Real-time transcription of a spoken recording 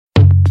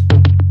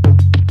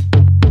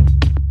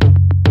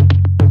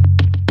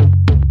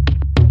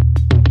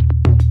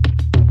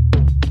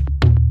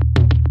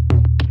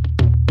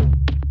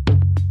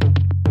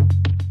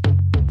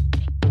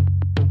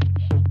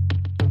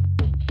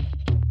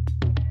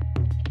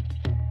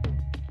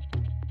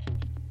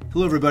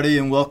Hello, everybody,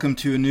 and welcome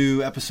to a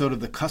new episode of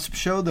The Cusp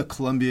Show, the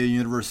Columbia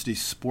University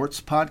Sports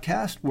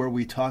Podcast, where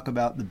we talk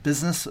about the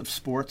business of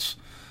sports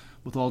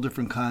with all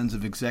different kinds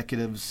of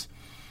executives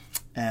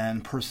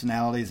and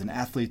personalities and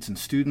athletes and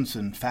students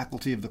and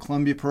faculty of the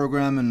Columbia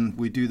program. And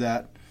we do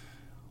that.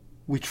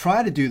 We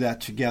try to do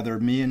that together,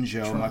 me and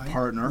Joe, my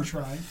partner. We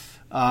try.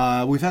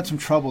 We've had some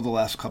trouble the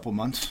last couple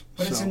months.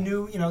 But so it's a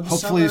new,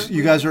 hopefully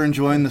you guys are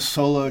enjoing the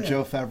solo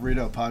Joe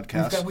Favorito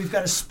podcast. We've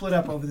got to split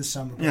up over the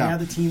summer. But now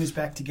the team is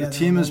back together. The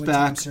team is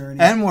back,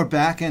 and we're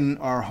back in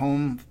our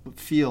home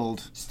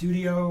field.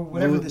 Studio,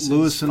 whatever this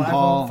Lewis is. and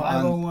Hall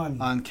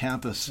 501. On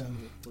campus.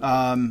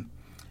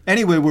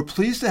 Anyway, we're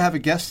pleased to have a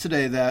guest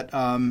today that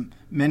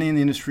many in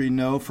the industry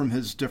know from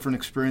his different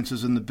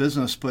experiences in the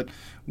business, but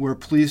we're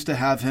pleased to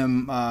have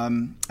him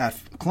at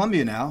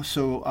Columbia now.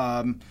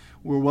 So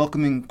we're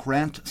welcoming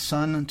Grant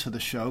Sun to the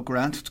show.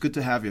 Grant, it's good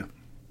to have you.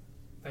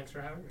 Thanks for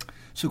having me.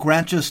 So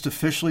Grant just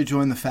officially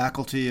joined the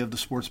faculty of the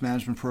sports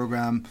management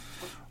program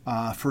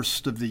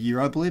first of the year,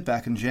 I believe,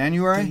 back in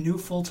January. The new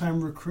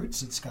full-time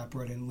recruits that Scott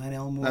brought in, Len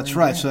Elmore. That's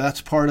right. So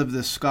that's part of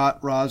the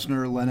Scott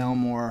Rosner, Len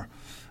Elmore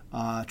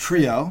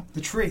trio.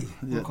 The tree,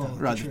 we'll call it.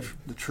 Right,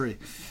 the tree.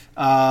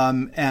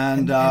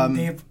 And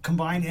they have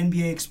combined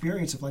NBA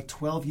experience of like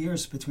 12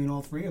 years between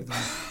all three of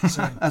them.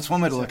 So, that's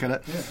one way to look at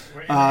it. Yeah.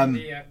 We're in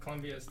the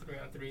Columbia's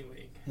 3-on-3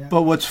 league. Yeah.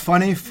 But what's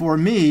funny for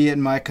me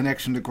and my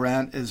connection to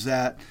Grant is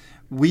that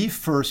we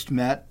first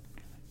met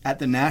at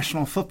the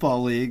National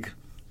Football League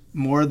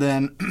more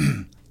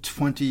than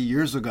 20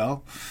 years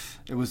ago.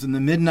 It was in the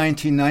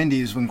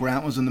mid-1990s when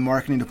Grant was in the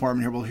marketing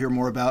department here. We'll hear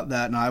more about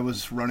that, and I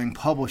was running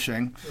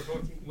publishing. We're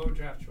both low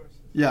draft choices.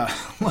 Yeah,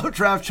 low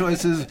draft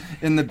choices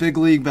in the big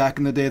league back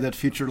in the day that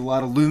featured a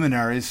lot of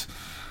luminaries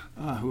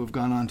who have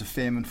gone on to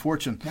fame and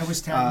fortune. That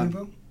was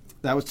Tagliabue?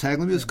 That was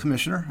Tagliabue as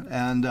commissioner,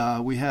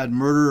 and we had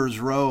murderer's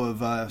row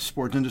of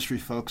sports industry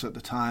folks at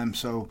the time.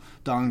 So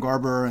Don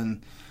Garber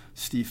and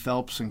Steve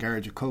Phelps and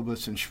Gary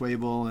Jacobus and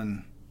Schwabel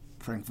and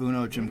Frank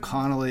Vuno, Jim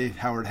Connolly,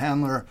 Howard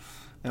Handler.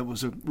 It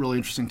was a really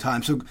interesting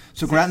time. So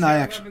Grant and I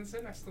actually...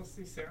 Levinson, I still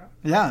see Sarah.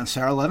 Yeah, and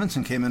Sarah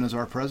Levinson came in as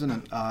our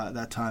president at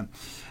that time.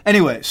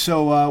 Anyway,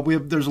 so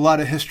there's a lot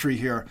of history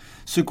here.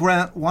 So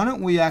Grant, why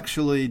don't we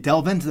actually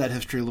delve into that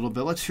history a little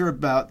bit? Let's hear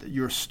about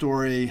your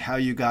story, how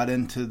you got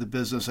into the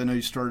business. I know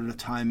you started at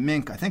Time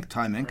Inc.,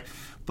 right.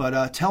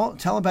 But tell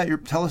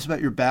us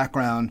about your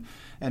background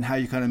and how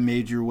you kind of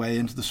made your way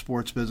into the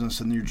sports business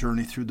and your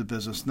journey through the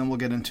business. And then we'll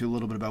get into a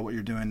little bit about what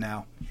you're doing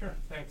now. Sure,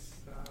 thanks.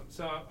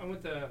 So I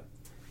went to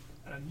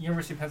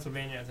University of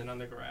Pennsylvania as an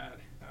undergrad.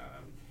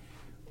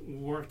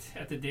 Worked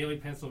at the Daily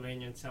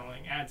Pennsylvanian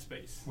selling ad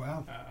space.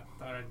 Wow.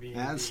 Thought I'd be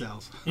ad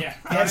sales. Yeah.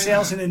 Ad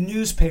sales in a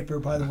newspaper,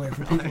 by the way,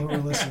 for people who are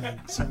listening.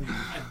 So,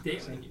 a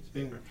daily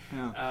newspaper.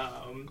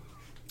 Yeah.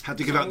 Had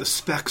to give out the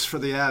specs for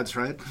the ads,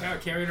 right? Yeah,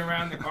 carried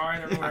around the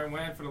card everywhere I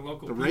went, for the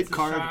local pizza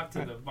shop to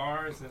the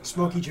bars. And,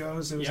 Smoky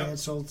Joe's. There was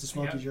ads sold to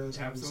Smoky Joe's.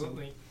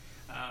 Absolutely.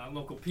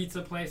 Local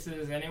pizza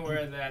places,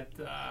 anywhere that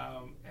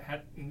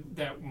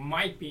that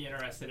might be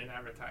interested in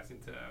advertising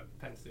to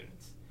Penn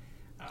students.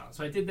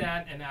 So I did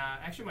that, and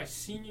actually my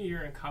senior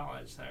year in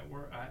college,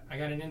 I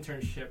got an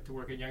internship to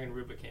work at Young &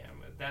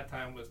 Rubicam. At that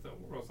time was the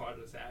world's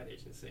largest ad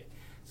agency.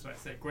 So I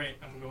said, great,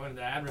 I'm going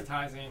into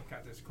advertising,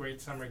 got this great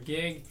summer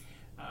gig.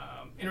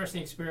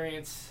 Interesting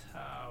experience.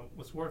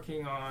 Was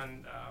working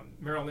on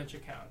Merrill Lynch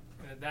account.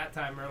 And at that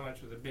time, Merrill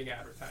Lynch was a big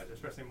advertiser,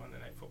 especially Monday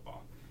Night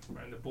Football.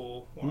 We're in the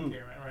Bull walk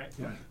here, right?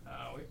 Yeah.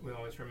 We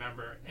always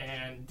remember.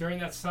 And during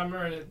that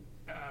summer,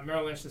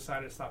 Merrill Lynch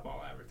decided to stop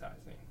all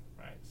advertising,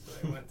 right? So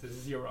they went to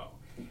zero.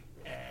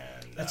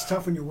 And that's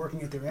tough when you're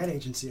working at their ad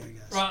agency, I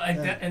guess. Well,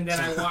 and then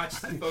I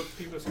watched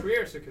people's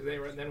careers because they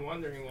were then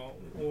wondering, well,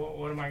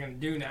 what am I going to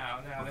do now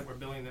that we're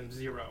billing them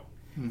zero,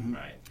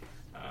 right?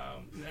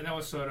 And that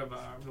was sort of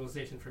a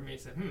realization for me. I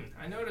said,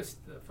 I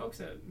noticed the folks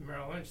at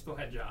Merrill Lynch still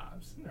had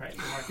jobs, right?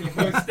 The marketing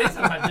folks, they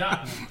still had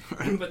jobs,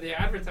 but the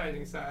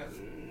advertising side,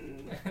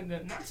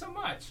 not so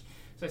much.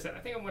 So I said, I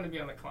think I'm going to be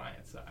on the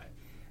client side.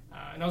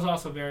 And I was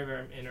also very,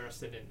 very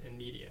interested in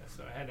media.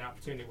 So I had the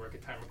opportunity to work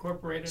at Time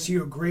Incorporated. So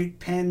your great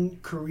Penn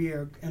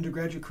career,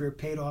 undergraduate career,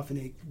 paid off in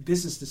a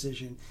business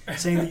decision,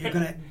 saying that you're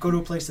going to go to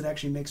a place that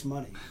actually makes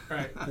money.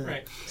 Right,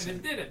 right. And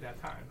it did at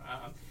that time.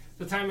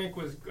 So Time Inc.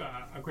 was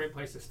a great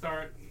place to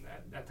start,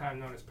 at that time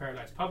known as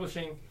Paradise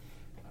Publishing.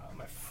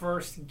 My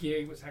first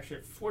gig was actually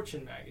at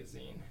Fortune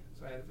magazine.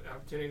 So I had the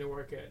opportunity to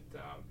work at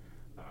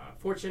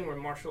Fortune, where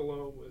Marshall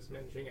Loeb was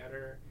managing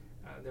editor.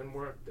 Then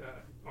worked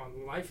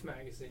on Life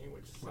magazine,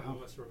 which some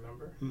of us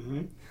remember,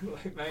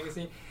 Life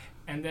magazine,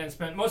 and then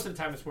spent most of the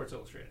time at Sports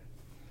Illustrated,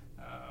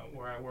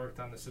 where I worked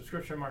on the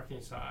subscription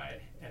marketing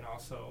side and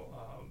also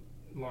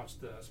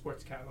launched the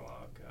sports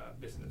catalog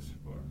business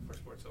for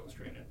Sports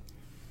Illustrated.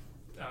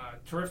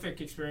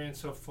 Terrific experience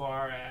so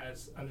far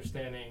as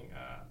understanding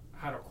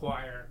how to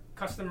acquire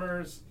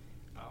customers,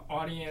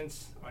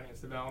 audience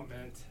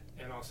development,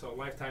 and also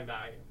lifetime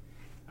value,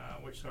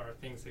 which are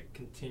things that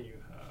continue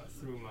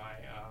through my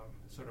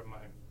my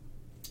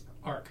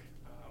arc.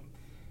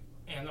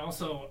 And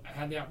also I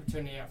had the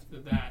opportunity after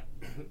that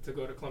to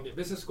go to Columbia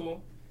Business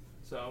School,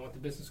 So I went to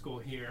business school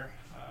here.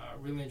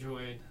 Really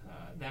enjoyed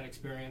that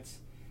experience.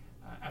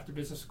 After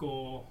business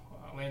school,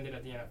 landed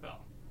at the NFL.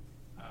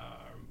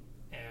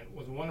 And it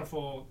was a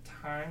wonderful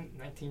time,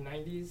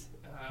 1990s.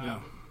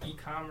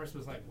 E-commerce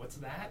was like, what's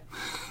that?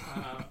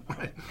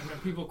 Right. And then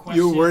people questioned.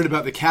 You were worried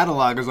about the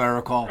catalog, as I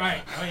recall.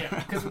 Right. Oh,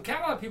 yeah. Because with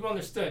catalog, people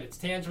understood. It's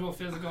tangible,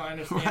 physical. I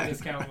understand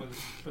discount.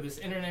 But this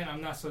internet,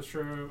 I'm not so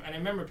sure. And I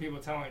remember people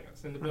telling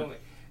us in the building,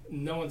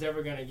 no one's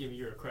ever going to give you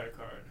your credit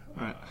card.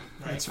 Right.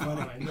 That's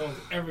funny. No one's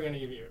ever going to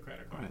give you your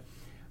credit card. Right.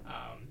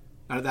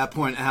 At that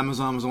point,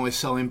 Amazon was only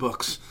selling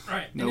books.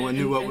 Right. No one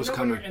knew what was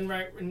coming. And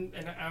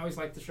I always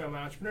like to show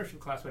my entrepreneurship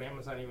class what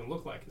Amazon even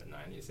looked like in the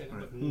 90s, and it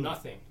looked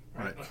nothing,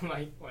 right?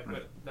 like what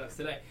it does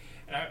today.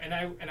 And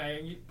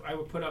I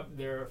would put up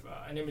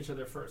an image of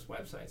their first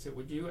website. So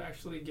would you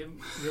actually give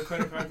your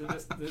credit card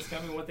to this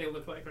company what they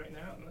look like right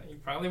now? You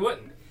probably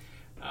wouldn't.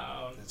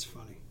 That's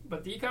funny.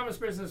 But the e-commerce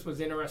business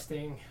was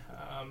interesting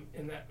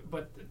in that,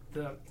 but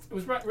it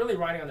was really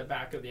riding on the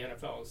back of the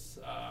NFL's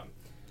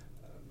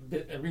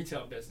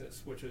retail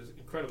business, which was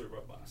incredibly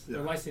robust. Yeah.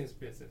 The licensing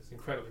business,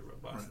 incredibly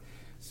robust. Right.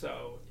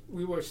 So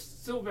we were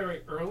still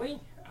very early.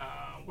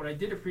 What I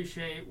did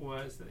appreciate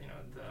was that,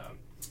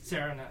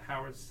 Sarah and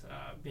Howard's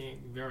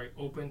being very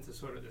open to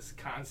sort of this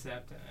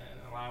concept and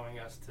allowing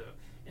us to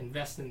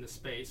invest in the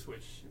space,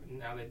 which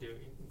now they do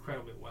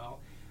incredibly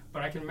well.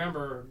 But I can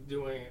remember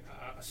doing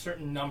a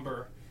certain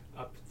number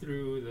up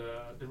through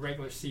the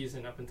regular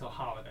season up until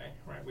holiday,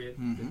 right? We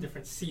had the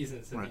different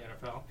seasons in the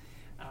NFL.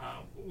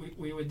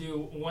 We would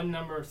do one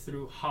number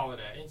through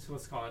holiday, so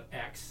let's call it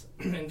X.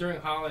 And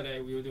during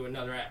holiday, we would do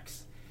another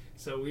X.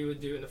 So we would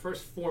do in the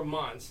first 4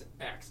 months,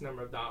 X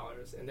number of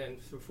dollars. And then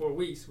for 4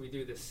 weeks, we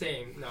do the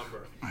same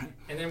number. Right.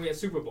 And then we had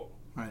Super Bowl.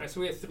 Right.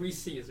 So we had 3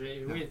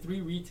 seasons. We had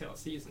 3 retail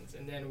seasons.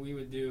 And then we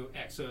would do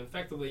X. So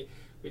effectively,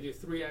 we do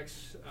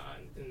 3X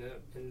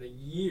in the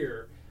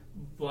year,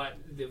 but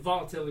the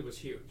volatility was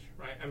huge,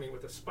 right? I mean,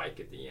 with a spike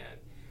at the end.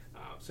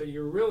 So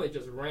you're really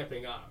just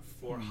ramping up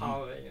for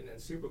holiday and then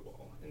Super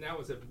Bowl. And that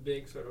was a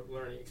big sort of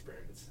learning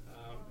experience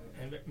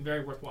and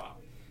very worthwhile.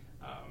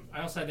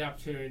 I also had the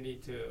opportunity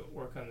to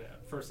work on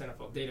the first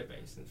NFL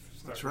database and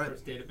start the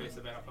first database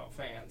of NFL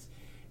fans.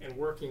 And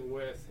working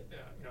with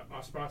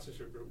our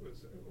sponsorship group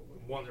was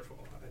wonderful.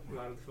 A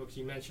lot of the folks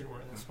you mentioned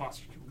were in the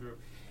sponsorship group.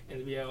 And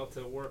to be able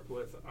to work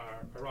with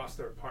our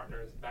roster of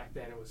partners, back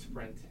then it was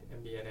Sprint,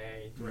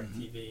 MBNA,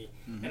 DirecTV,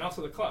 and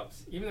also the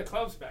clubs. Even the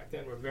clubs back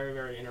then were very,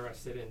 very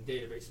interested in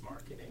database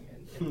marketing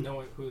and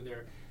knowing who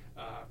their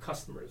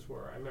customers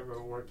were. I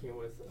remember working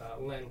with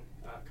Len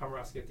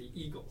Komorowski at the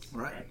Eagles.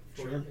 Right.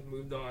 Before he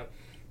moved on.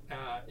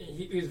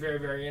 He was very,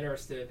 very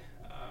interested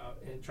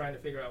in trying to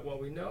figure out, well,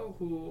 we know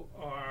who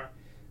our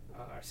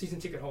season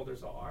ticket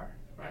holders are,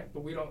 right?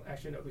 But we don't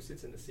actually know who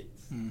sits in the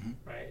seats,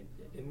 right?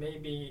 It may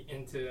be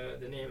into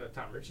the name of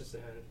Tom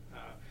Richardson,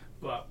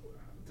 but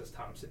does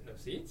Tom sit in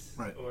those seats?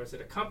 Right. Or is it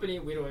a company?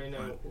 We don't even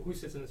know who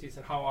sits in the seats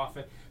and how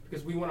often,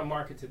 because we want to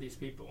market to these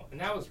people. And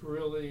that was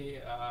really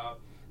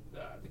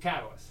the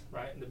catalyst,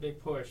 right? And the big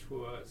push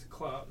was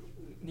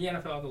the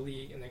NFL, the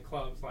league, and then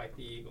clubs like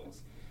the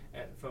Eagles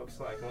and folks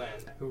like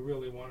Len, who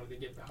really wanted to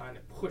get behind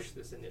and push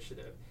this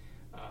initiative.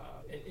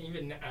 And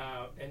even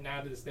and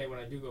now to this day, when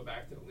I do go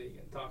back to the league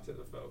and talk to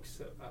the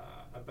folks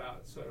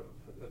about sort of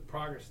the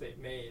progress they've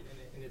made,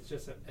 and it's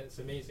just it's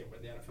amazing where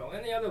the NFL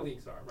and the other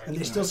leagues are. Right? And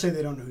they still say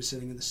they don't know who's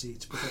sitting in the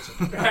seats, but that's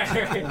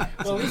okay. Right.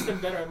 Well, at least they're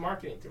better at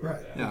marketing to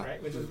it,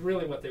 right? Which is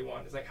really what they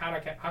want. It's like how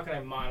can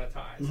I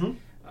monetize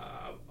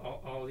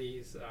all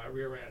these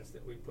rear ends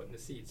that we put in the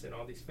seats and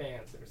all these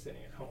fans that are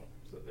sitting at home.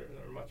 So they're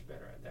much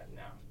better at that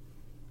now.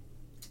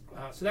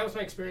 So that was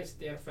my experience at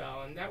the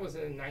NFL, and that was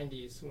in the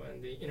 90s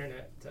when the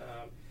internet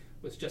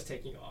was just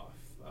taking off.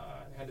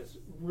 I had this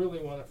really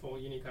wonderful,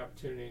 unique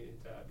opportunity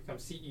to become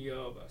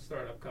CEO of a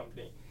startup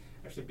company,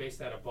 actually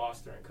based out of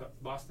Boston,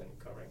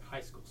 covering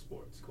high school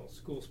sports, called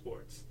School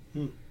Sports.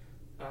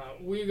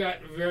 We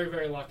got very,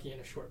 very lucky in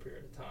a short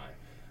period of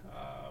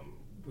time.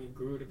 We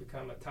grew to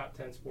become a top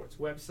 10 sports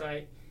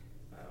website.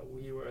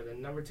 We were the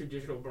number 2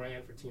 digital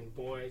brand for teen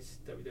boys.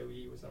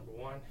 WWE was number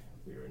 1.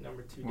 We were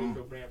number 2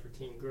 digital brand for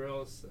teen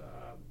girls.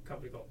 A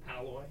company called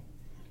Alloy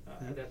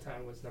at that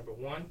time was number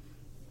 1.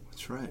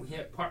 That's right. We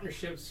had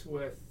partnerships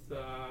with,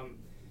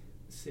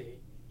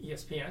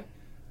 ESPN,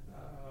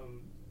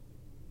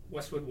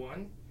 Westwood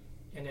One,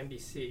 and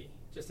NBC,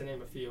 just to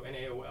name a few, and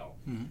AOL.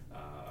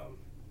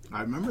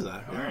 I remember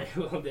that. Our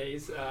AOL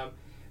days.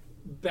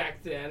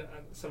 Back then,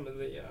 some of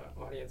the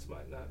audience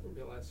might not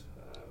realize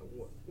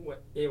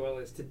what AOL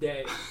is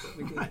today.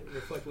 We can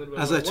reflect a little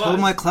bit. As I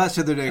told my class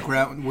the other day,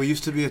 Grant, we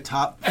used to be a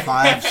top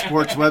 5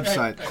 sports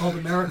website called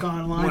America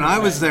Online. When I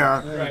was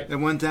there, it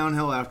went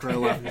downhill after I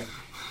left.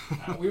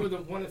 We were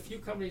one of the few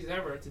companies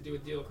ever to do a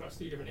deal across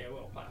 3 different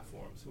AOL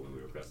platforms. So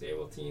we were across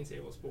AOL Teens,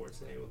 AOL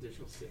Sports, and AOL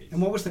Digital Cities.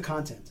 And what was the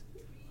content?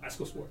 High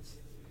school sports.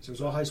 So it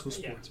was all high school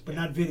sports, but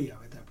not video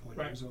at that point.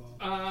 Right. It was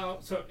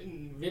all... So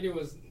video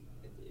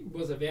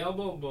was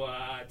available,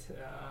 but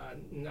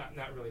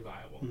not really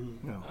viable.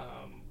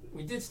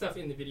 We did stuff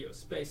in the video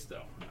space,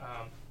 though.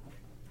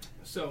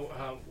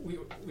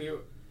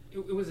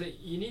 It was a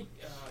unique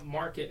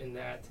market in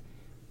that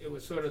it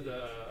was sort of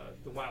the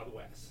Wild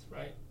West,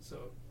 right?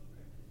 So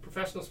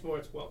professional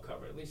sports well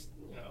covered, at least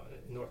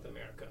in North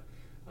America.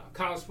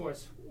 College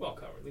sports well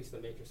covered, at least the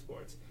major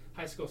sports.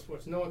 High school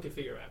sports, no one can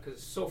figure out because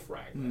it's so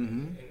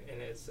fragmented,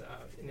 and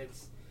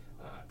it's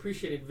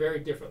appreciated very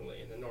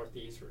differently in the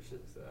Northeast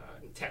versus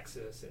in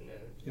Texas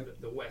and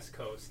the West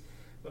Coast.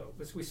 But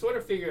we sort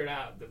of figured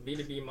out the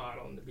B2B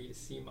model and the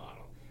B2C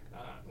model.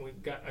 We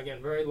got,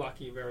 again, very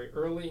lucky, very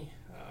early,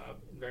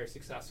 very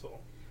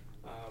successful.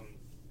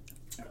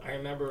 I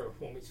remember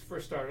when we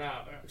first started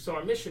out, so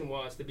our mission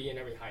was to be in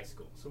every high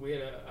school. So we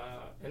had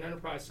an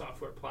enterprise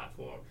software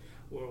platform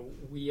where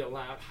we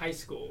allowed high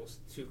schools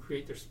to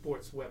create their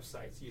sports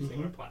websites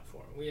using our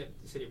platform. We had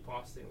the city of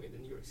Boston, we had the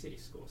New York City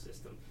school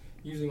system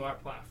using our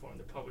platform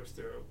to publish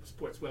their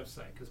sports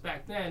website. Because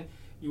back then,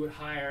 you would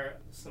hire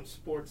some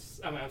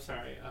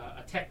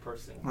a tech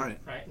person, right,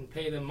 and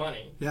pay them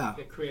money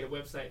to create a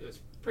website that was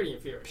pretty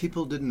inferior.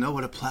 People didn't know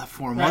what a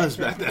platform was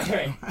back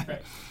then.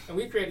 Right. And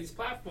we created these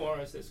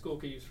platforms that school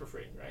could use for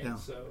free, right? Yeah.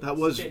 So that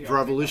was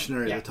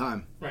revolutionary at the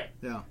time. Right.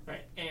 Yeah.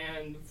 Right.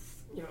 And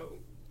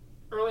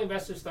early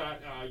investors thought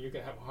you're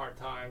going to have a hard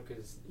time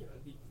because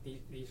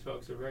these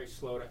folks are very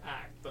slow to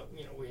act. But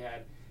we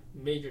had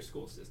major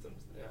school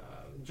systems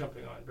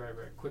jumping on very,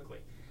 very quickly.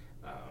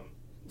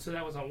 So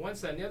that was on one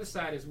side. And the other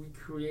side is we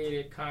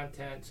created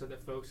content so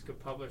that folks could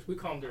publish. We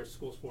call them their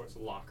school sports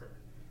locker,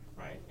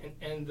 right?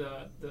 And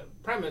the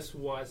premise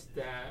was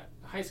that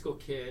a high school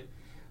kid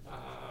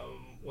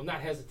will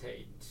not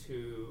hesitate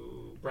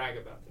to brag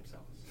about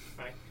themselves,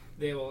 right?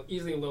 They will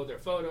easily load their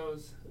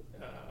photos,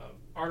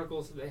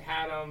 articles if they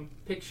had them,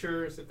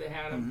 pictures if they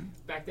had them.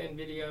 Back then,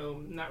 video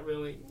not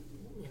really,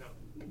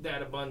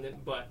 that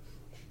abundant, but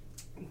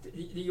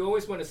you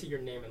always want to see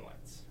your name in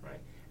lights, right?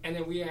 And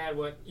then we had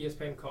what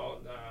ESPN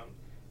called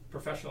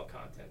professional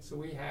content. So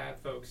we had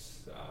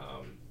folks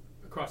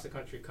across the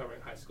country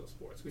covering high school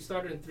sports. We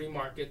started in 3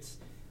 markets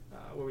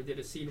where we did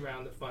a seed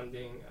round of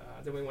funding.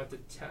 Then we went to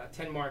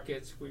 10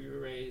 markets. We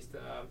raised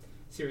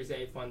Series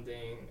A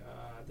funding,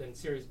 then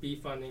Series B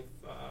funding,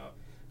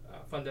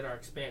 funded our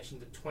expansion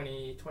to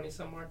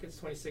 20-some markets,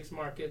 26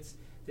 markets.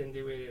 Then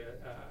we did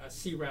a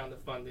C round of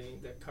funding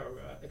that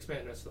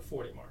expanded us to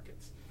 40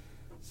 markets.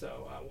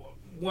 So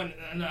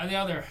the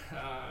other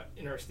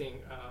interesting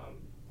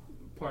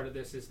part of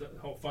this is the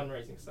whole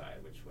fundraising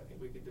side, which I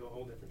think we could do a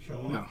whole different show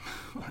on.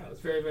 I was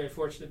very, very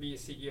fortunate to be a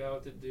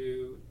CEO to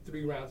do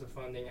 3 rounds of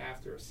funding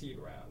after a seed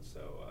round.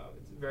 So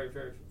it's very,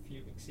 very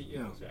few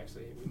CEOs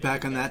actually.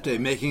 Back in that day,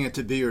 making it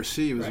to B or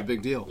C was a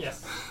big deal.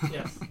 Yes.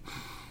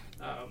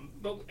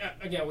 But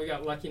again, we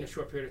got lucky in a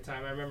short period of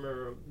time. I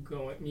remember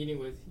meeting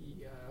with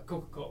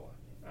Coca-Cola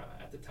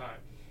at the time.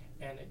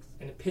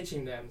 And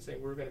pitching them,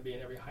 saying we're going to be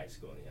in every high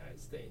school in the United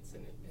States,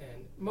 and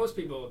most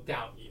people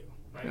doubt you,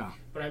 right? Yeah.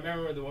 But I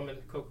remember the woman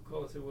at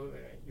Coca-Cola said, "Well,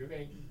 you're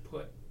going to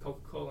put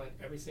Coca-Cola in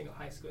every single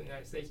high school in the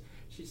United States."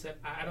 She said,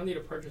 "I don't need a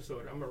purchase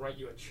order. I'm going to write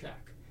you a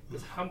check.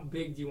 Because how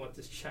big do you want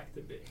this check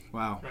to be?"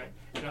 Wow. Right.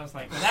 And I was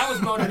like, well, that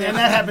was motivating. And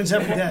that happens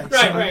every day.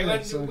 Right.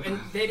 And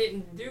they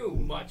didn't do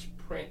much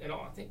print at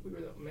all. I think we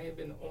may have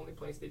been the only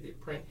place they did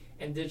print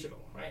and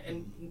digital, right?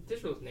 And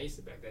digital was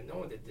nascent back then. No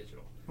one did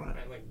digital.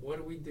 Right. Like, what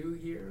do we do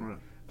here? Right.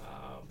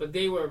 But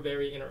they were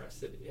very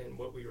interested in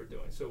what we were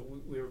doing. So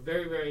we were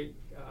very, very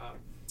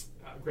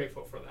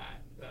grateful for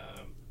that.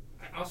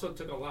 I also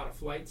took a lot of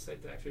flights. I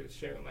actually was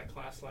sharing with my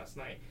class last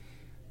night.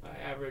 I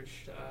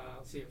averaged,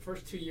 the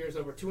first 2 years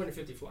over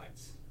 250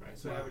 flights, right?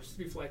 So I averaged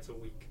 3 flights a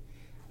week.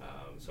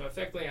 So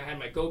effectively, I had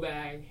my go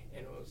bag,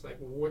 and it was like,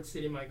 what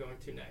city am I going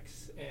to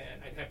next?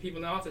 And I'd have people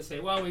in the office say,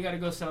 well, we got to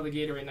go sell the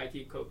Gatorade,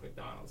 Nike, Coke,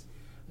 McDonald's.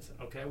 I said,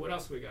 okay, what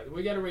else we got?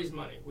 We got to raise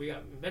money. We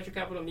got venture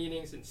capital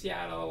meetings in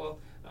Seattle,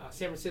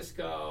 San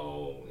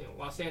Francisco,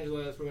 Los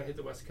Angeles. We're going to hit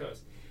the West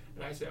Coast.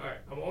 And I said, all right,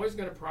 I'm always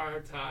going to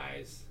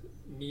prioritize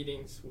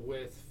meetings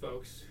with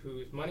folks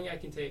whose money I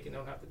can take and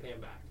don't have to pay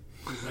them back.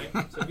 Right?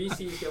 So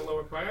VCs get a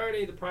lower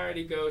priority. The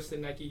priority goes to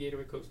Nike,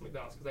 Gatorade, Coke,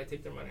 McDonald's because I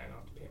take their money. I don't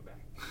have to pay them back.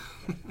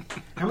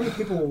 How many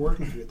people were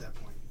working for you at that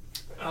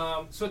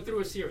point? So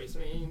through a series. I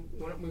mean,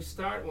 when we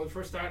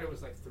first started, it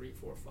was like 3,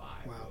 4, 5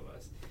 of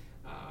us.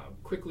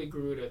 Quickly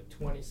grew to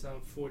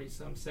 20-some,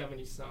 40-some,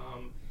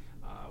 70-some.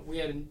 We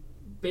had a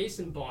base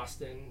in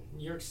Boston,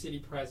 New York City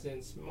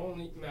presence,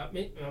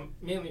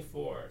 mainly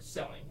for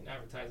selling and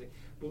advertising.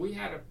 But we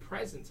had a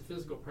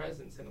physical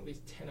presence in at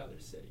least 10 other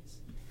cities.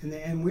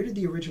 And where did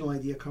the original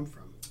idea come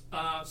from?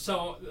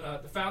 So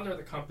the founder of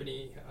the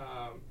company,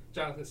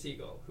 Jonathan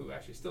Siegel, who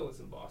actually still lives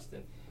in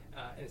Boston,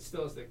 and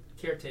still is the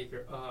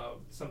caretaker of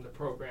some of the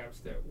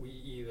programs that we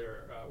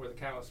either were the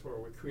catalyst for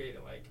or we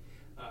created, like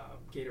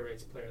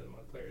Gatorade's Player of the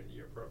Month, Player of the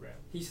Year program.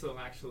 He still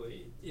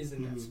actually is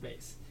in that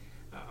space.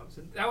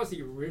 So that was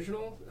the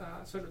original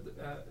sort of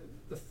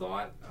the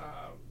thought,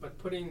 but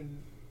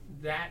putting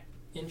that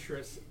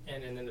interest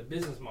and then the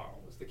business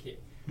model was the key.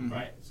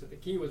 Right, so the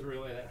key was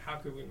really that how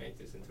could we make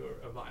this into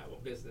a viable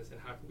business and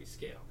how could we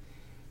scale?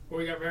 Where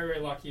we got very, very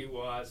lucky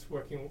was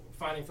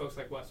finding folks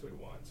like Westwood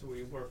One. So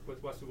we worked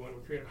with Westwood One.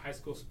 We created a high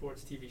school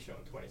sports TV show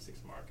in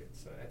 26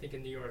 markets. I think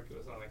in New York it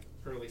was on like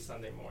early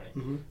Sunday morning.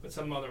 Mm-hmm. But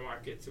some other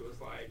markets it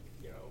was like,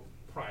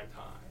 prime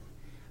time.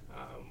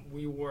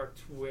 We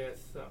worked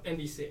with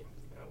NBC.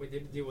 We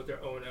did deal with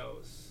their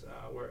O&Os,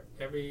 where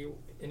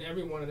in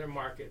every one of their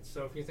markets.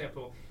 So, for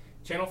example,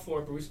 Channel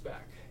 4, Bruce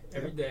Beck,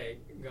 every day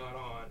got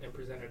on and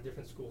presented a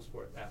different school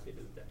sport athlete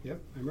of the day. Yep,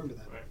 I remember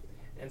that. Right.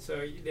 And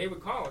so they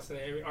would call us in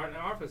our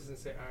office and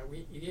say,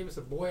 you gave us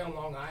a boy on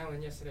Long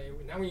Island yesterday.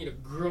 Now we need a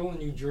girl in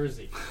New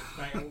Jersey.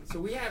 Right? And so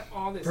we had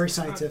all this very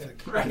content.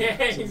 scientific.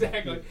 Right,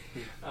 exactly.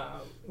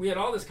 We had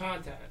all this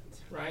content,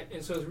 right?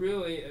 And so it's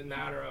really a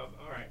matter of,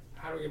 all right,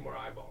 how do we get more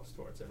eyeballs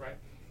towards it, right?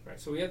 Right.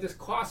 So we had this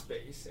cost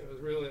base. It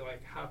was really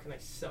like, how can I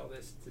sell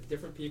this to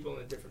different people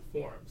in different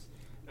forms?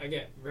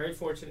 Again, very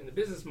fortunate in the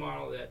business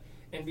model that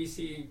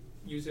NBC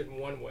used it in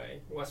one way,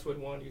 Westwood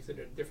One used it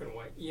in a different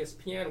way.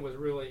 ESPN was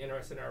really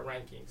interested in our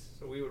rankings.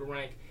 So we would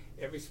rank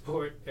every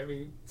sport,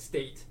 every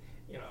state,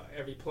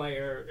 every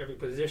player, every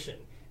position.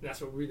 And that's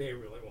what they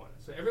really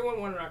wanted. So everyone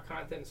wanted our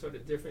content in sort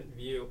of different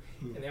view.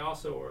 And they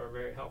also were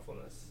very helpful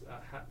in this,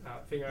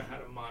 figuring out how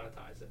to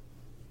monetize it.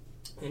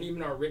 And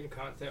even our written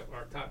content,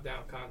 our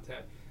top-down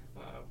content,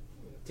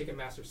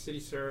 Ticketmaster City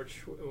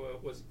Search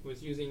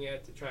was using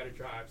it to try to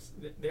drive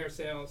their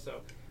sales.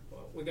 So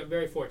we got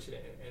very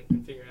fortunate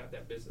in figuring out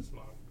that business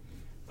model.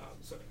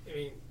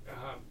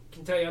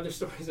 Can tell you other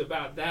stories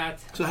about that.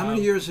 So how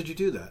many years did you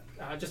do that?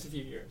 Just a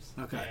few years.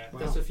 Okay. Yeah, wow.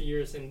 Just a few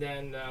years, and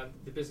then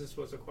the business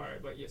was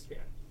acquired by ESPN.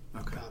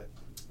 Okay. Got it.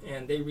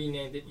 And they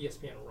renamed it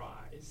ESPN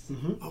Rise.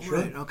 Mm-hmm. Oh, Sure.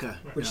 right. Okay.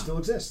 Right. Which still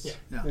exists.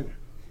 Yeah. Yeah.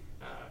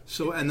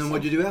 So, and then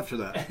what did you do after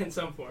that? In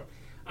some form.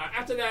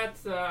 After that,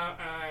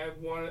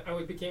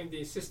 I became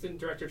the assistant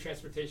director of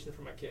transportation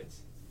for my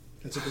kids.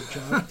 That's a good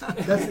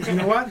job. You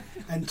know what?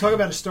 And talk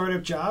about a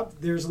startup job.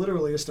 There's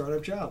literally a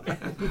startup job.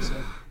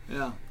 So.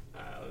 Yeah.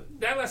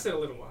 That lasted a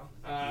little while.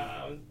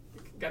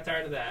 Got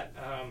tired of that.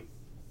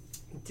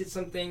 Did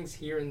some things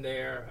here and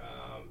there.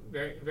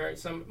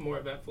 Some more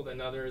eventful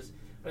than others.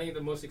 I think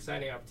the most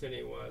exciting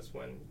opportunity was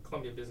when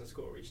Columbia Business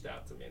School reached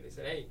out to me and they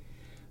said, "Hey,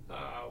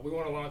 we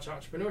want to launch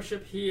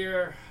entrepreneurship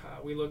here."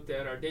 We looked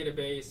at our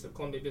database of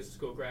Columbia Business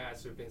School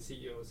grads who have been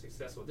CEO of a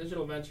successful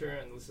digital venture,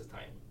 and the list is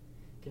tiny.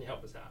 Can you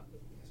help us out?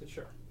 I said,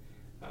 sure.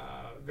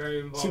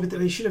 Very involved. See, but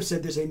they should have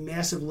said there's a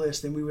massive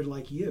list, and we would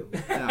like you.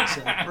 Yeah,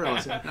 So,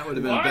 really. so- That would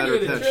have been Well, a better I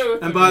knew the pitch.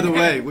 truth. And by the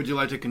way, would you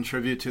like to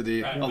contribute to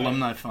the Right.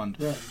 alumni fund?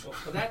 Right.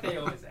 Well, that they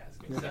always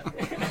ask me. So.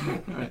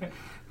 That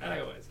I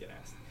always get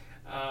asked.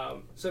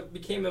 So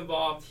became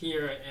involved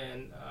here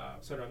in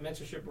sort of a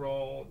mentorship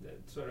role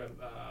that sort of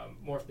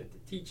morphed into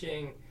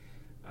teaching.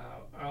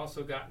 I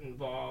also got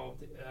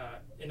involved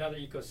in other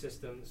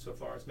ecosystems so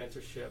far as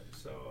mentorship.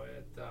 So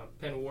at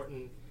Penn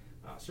Wharton,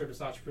 served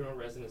as entrepreneur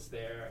residence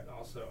there, and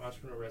also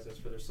entrepreneur residence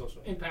for their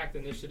social impact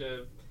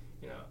initiative,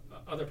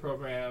 other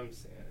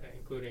programs,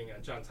 including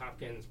Johns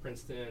Hopkins,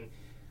 Princeton.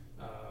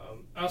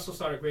 I also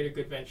started Greater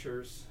Good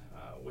Ventures,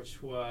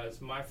 which was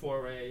my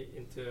foray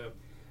into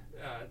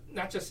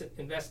not just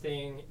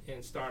investing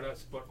in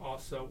startups, but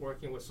also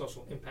working with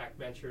social impact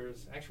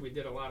ventures. Actually, we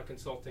did a lot of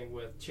consulting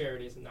with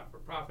charities and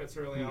not-for-profits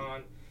early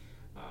on.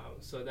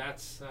 So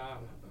that's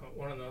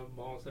one of the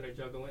balls that I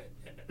juggle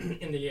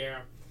in the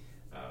air.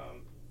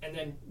 And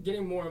then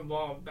getting more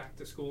involved back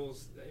to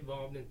schools,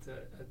 evolved into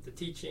the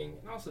teaching,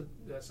 and also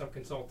some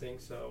consulting.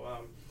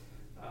 So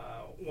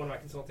one of my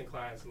consulting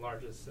clients, the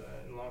largest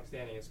and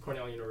longstanding, is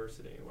Cornell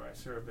University, where I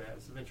serve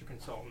as a venture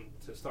consultant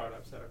to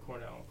startups at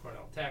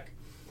Cornell Tech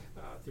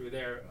through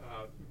their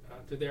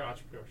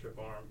entrepreneurship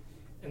arm,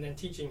 and then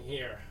teaching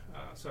here.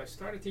 So I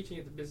started teaching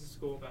at the business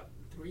school about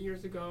 3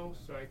 years ago.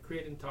 So I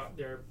created and taught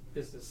their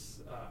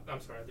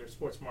their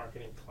sports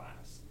marketing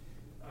class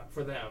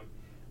for them,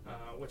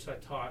 which I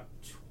taught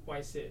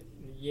twice at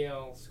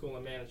Yale School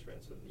of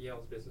Management, so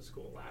Yale's business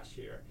school last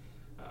year.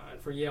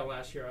 And for Yale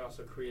last year, I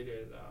also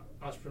created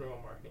an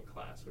entrepreneurial marketing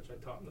class, which I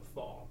taught in the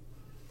fall.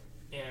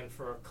 And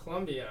for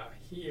Columbia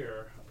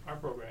here, our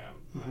program,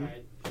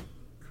 I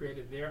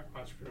created their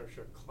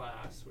entrepreneurship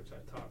class, which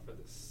I taught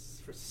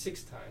for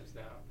 6 times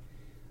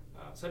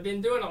now. So I've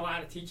been doing a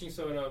lot of teaching,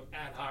 sort of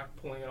ad hoc,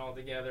 pulling it all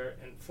together,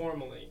 and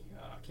formally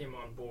came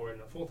on board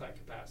in a full-time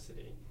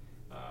capacity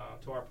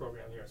to our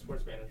program here at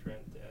Sports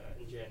Management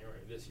in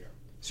January of this year.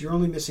 So you're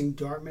only missing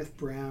Dartmouth,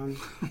 Brown,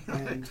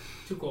 and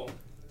Too cold.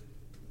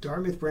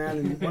 Dartmouth, Brown,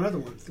 and one other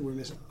one that we're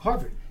missing.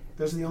 Harvard.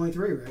 Those are the only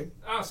 3, right?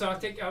 Oh, so I'll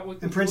take...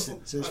 And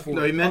Princeton. So there's 4.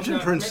 No, you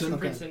mentioned Princeton.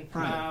 Princeton.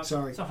 Right.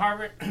 Sorry. So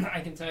Harvard,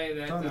 I can tell you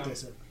that... Dartmouth, I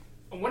said.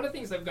 One of the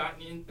things I've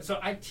gotten in... So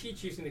I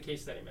teach using the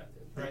case study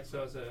method, right?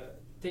 So I was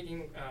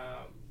taking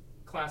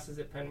classes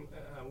at Penn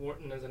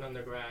Wharton as an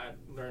undergrad,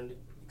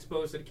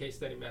 exposed to the case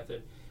study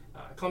method.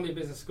 Columbia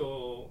Business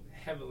School,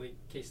 heavily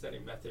case study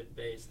method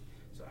based.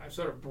 So I'm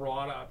sort of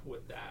brought up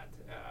with that.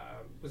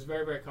 Was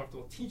very, very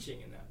comfortable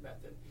teaching in that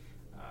method.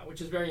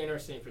 which is very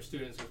interesting for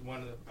students. Is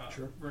one of the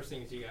Sure. first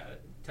things you got to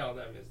tell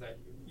them is that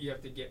you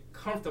have to get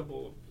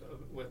comfortable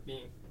with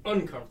being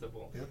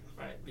uncomfortable, Yep.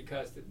 right?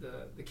 Because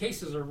the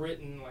cases are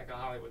written like a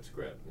Hollywood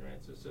script,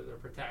 right? So the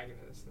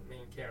protagonist, the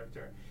main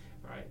character,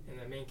 right? And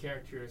the main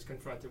character is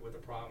confronted with a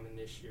problem, an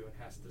issue, and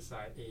has to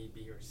decide A,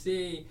 B, or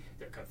C.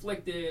 They're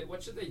conflicted.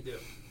 What should they do,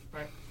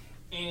 right?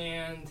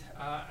 And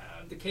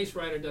the case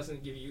writer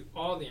doesn't give you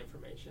all the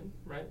information,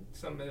 right?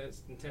 Some of it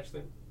is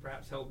intentionally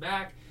perhaps held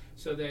back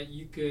so that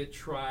you could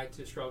try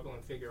to struggle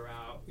and figure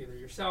out either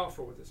yourself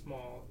or with a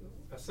small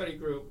study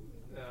group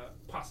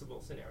possible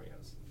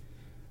scenarios.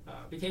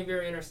 Became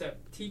very interested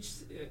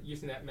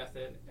using that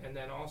method, and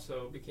then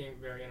also became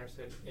very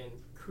interested in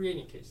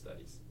creating case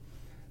studies.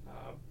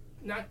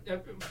 Not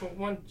for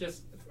one,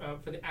 just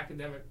for the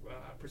academic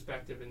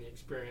perspective and the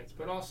experience,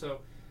 but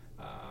also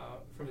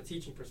from a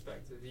teaching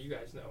perspective. You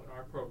guys know in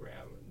our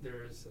program,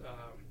 there's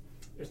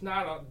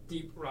not a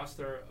deep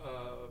roster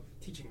of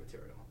teaching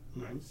material.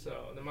 Mm-hmm. Right?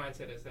 So the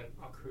mindset is then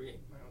I'll create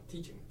my own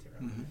teaching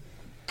material. Mm-hmm.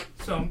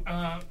 So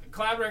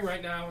collaborating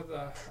right now with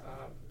a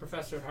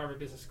professor at Harvard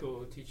Business School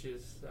who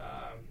teaches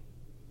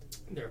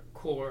their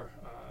core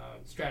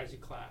strategy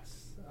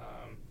class,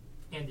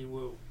 Andy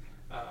Wu,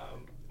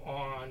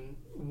 on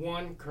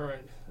one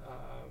current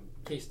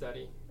case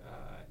study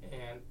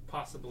and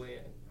possibly,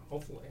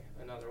 hopefully,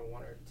 another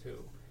one or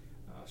two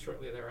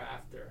shortly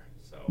thereafter.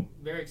 So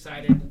very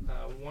excited.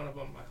 One of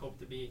them I hope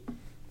to be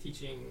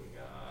teaching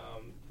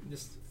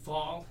this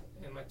fall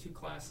in my 2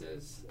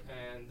 classes,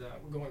 and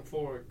going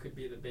forward could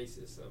be the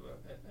basis of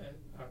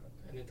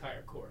an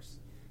entire course.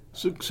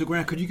 So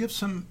Grant, could you give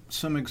some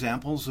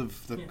examples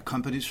of the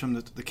companies from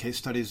the case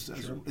studies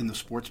in the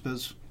sports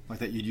biz, like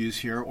that you'd use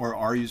here or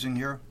are using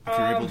here, if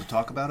you're able to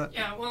talk about it?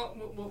 Yeah, well,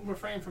 we'll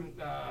refrain from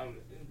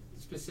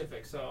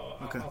specifics, so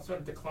Okay. I'll sort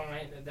of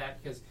decline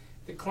that because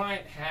the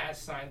client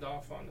has signed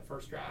off on the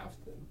first draft,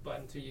 but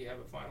until you have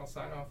a final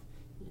sign-off.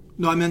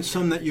 No, I meant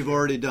some that you've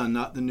already done,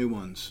 not the new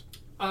ones.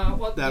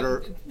 What I'm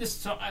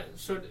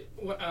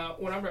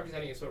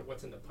representing is sort of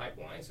what's in the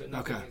pipeline, so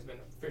nothing has been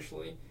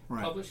officially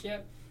published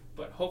yet.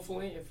 But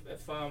hopefully,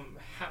 if I'm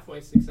halfway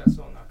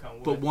successful, knock on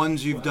wood. But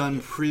ones you've done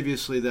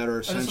previously that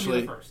are essentially. This will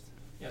be the first.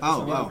 Yeah, this Oh,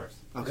 will be wow. the first.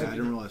 Okay, I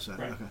didn't realize that.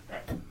 Right, Okay.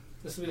 right.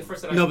 This will be the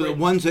first that I No, but the create.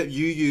 ones that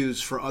you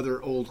use for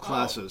other old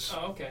classes.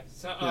 Oh, okay.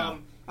 So, Yeah.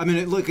 I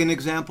mean, look, an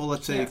example,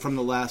 let's say, Yeah. from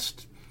the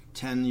last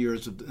 10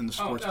 years in the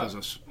sports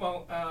business.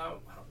 Well,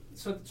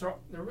 so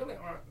there really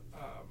aren't.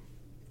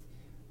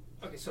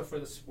 Okay, so for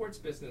the sports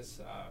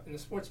business, in the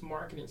sports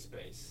marketing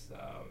space,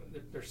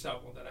 there's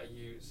several that I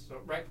use.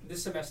 So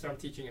this semester I'm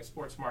teaching a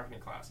sports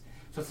marketing class.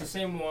 So it's the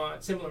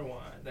similar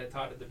one that I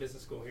taught at the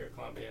business school here at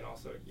Columbia and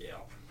also at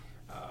Yale.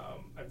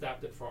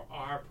 Adapted for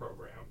our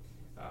program.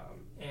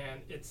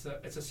 And it's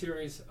a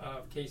series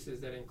of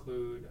cases that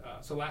include,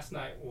 so last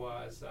night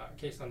was a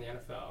case on the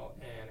NFL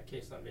and a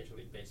case on Major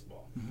League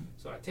Baseball. Mm-hmm.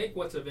 So I take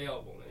what's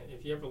available, and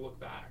if you ever look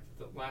back,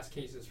 the last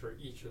cases for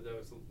each of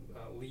those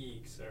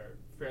leagues are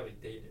fairly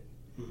dated.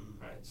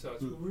 Mm-hmm. Right, so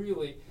it's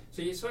really,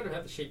 so you sort of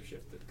have to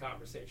shapeshift the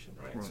conversation,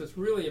 right? So it's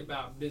really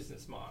about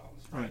business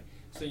models, right?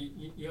 So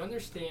you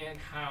understand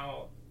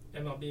how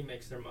MLB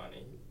makes their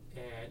money,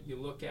 and you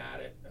look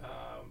at it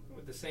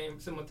with the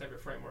similar type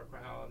of framework for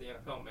how the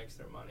NFL makes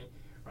their money,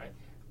 right?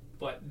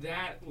 But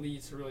that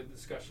leads to really the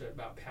discussion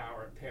about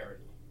power and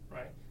parity,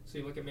 right? So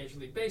you look at Major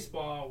League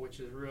Baseball,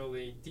 which is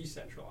really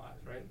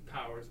decentralized, right?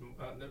 Powers,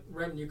 the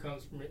revenue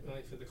comes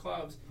mainly through the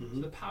clubs, so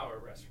the power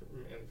rests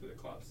mainly through the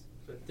clubs.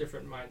 So a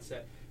different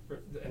mindset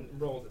and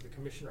role that the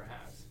commissioner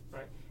has,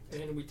 right?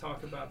 And then we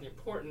talk about the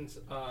importance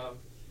of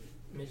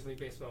Major League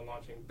Baseball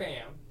launching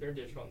BAM, their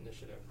digital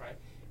initiative, right?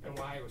 And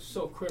why it was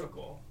so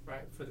critical,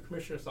 right, for the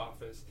commissioner's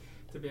office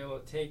to be able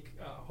to take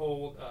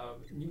hold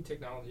of new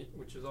technology,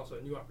 which is also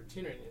a new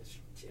opportunity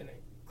and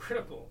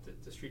critical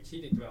to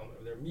strategic development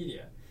of their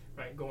media,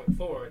 right, going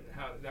forward, and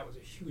how that was a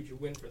huge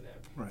win for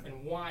them,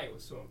 and why it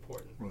was so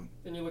important.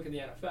 Then you look at the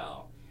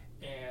NFL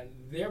and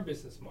their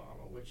business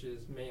model, which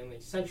is mainly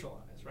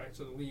centralized, right?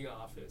 So the league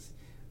office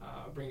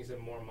brings in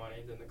more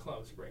money than the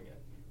clubs bring in,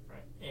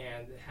 right?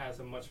 And it has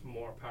a much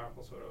more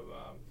powerful sort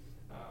of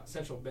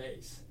central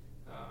base.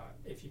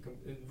 If you can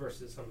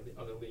versus some of the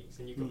other leagues,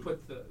 and you can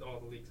put all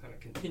the leagues on a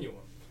continuum,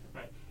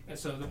 right? And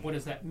so, what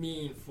does that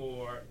mean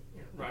for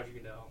Roger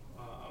Goodell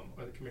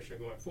or the commissioner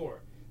going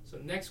forward? So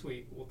next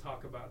week we'll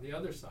talk about the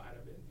other side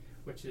of it,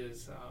 which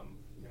is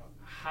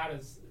how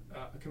does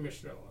a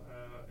commissioner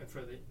and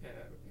for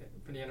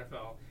the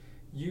NFL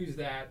use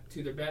that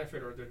to their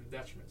benefit or their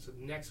detriment? So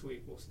next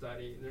week we'll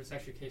study. There's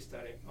actually a case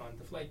study on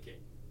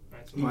Deflategate.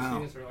 Right? So most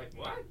students are like,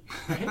 what?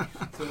 Right?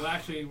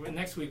 So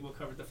next week we'll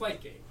cover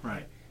Deflategate.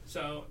 Right?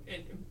 So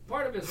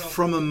part of it is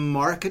from a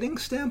marketing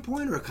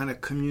standpoint or a kind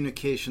of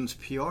communications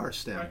PR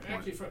standpoint.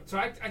 Right,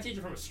 actually, I teach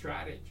it from a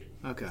strategy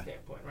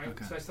standpoint, right?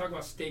 So I talk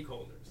about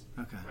stakeholders.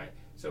 Right.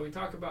 So we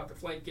talk about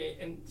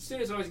Deflategate, and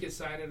students always get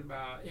excited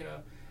about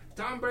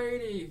Tom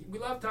Brady, we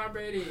love Tom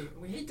Brady,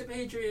 we hate the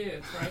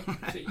Patriots,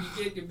 right? So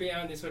you get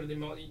beyond this sort of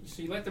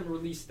so you let them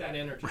release that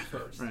energy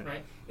first,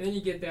 right? And then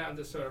you get down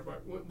to sort of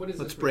what is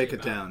Let's this break really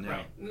it about? down, yeah.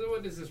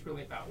 Right? Was this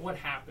really about? What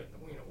happened?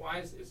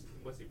 Why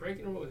was he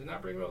breaking the rule? Was he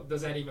not breaking the rule?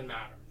 Does that even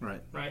matter?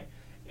 Right?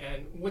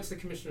 And what's the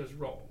commissioner's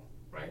role?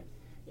 Right?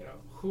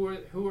 Who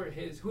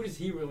does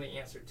he really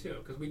answer to?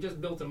 Because we just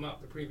built him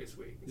up the previous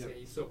week and say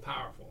he's so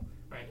powerful,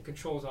 right? He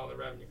controls all the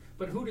revenue.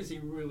 But who does he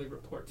really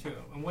report to?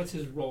 And what's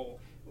his role?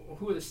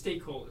 Who are the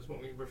stakeholders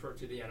when we refer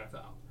to the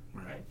NFL,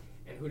 right?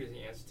 And who does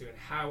he answer to? And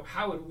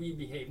how would we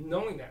behave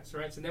knowing that? So,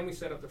 right? So then we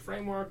set up the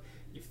framework.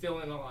 You fill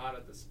in a lot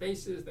of the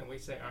spaces. Then we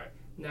say, all right,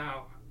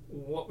 now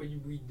what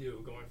would we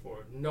do going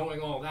forward?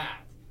 Knowing all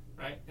that,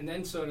 right? And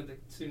then so that the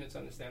students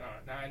understand, all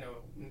right, now I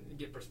know,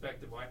 get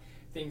perspective why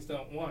things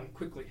don't,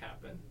 quickly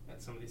happen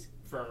at some of these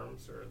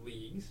firms or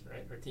leagues,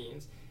 right, or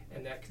teams,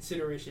 and that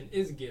consideration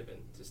is given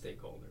to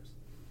stakeholders.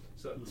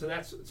 So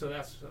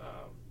that's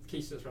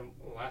cases from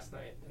last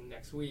night and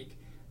next week.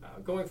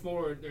 Going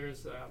forward,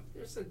 there's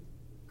a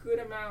good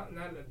amount,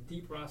 not a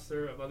deep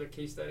roster of other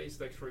case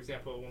studies. Like for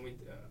example, when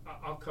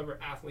I'll cover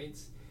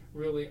athletes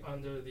really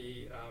under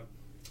the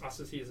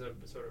also see as a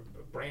sort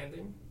of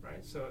branding,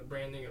 right? So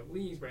branding of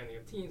leagues, branding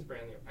of teams,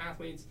 branding of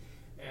athletes,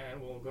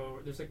 and we'll go.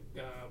 There's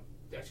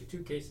actually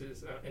two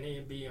cases, an A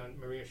and B on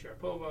Maria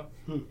Sharapova,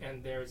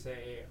 and there's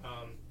a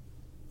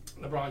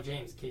LeBron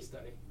James case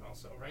study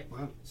also, right?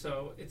 Wow.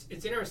 So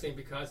it's interesting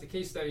because the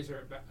case studies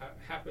are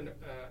happen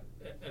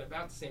at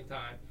about the same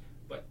time,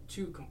 but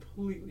two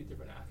completely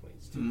different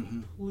athletes, two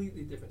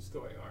completely different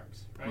story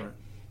arcs, right?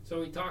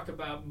 So we talk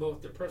about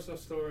both their personal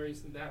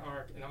stories, that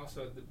arc, and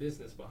also the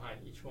business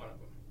behind each one of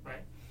them,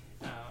 right?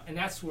 And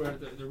that's where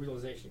the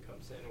realization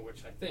comes in,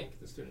 which I think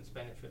the students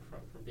benefit from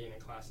being in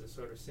classes,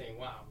 sort of saying,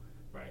 wow,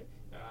 right?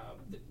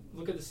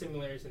 Look at the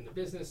similarities in the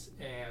business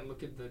and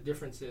look at the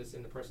differences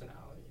in the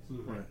personalities.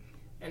 Right.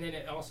 And then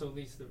it also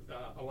leads to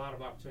a lot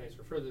of opportunities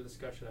for further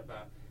discussion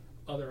about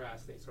other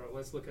athletes, or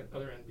let's look at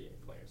other NBA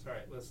players. All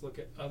right, let's look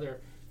at other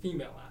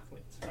female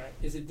athletes. Right?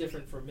 Is it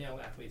different for male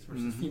athletes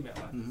versus female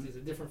athletes? Is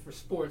it different for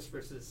sports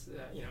versus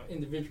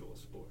individual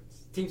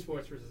sports, team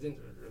sports versus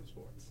individual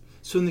sports?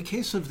 So in the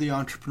case of the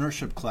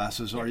entrepreneurship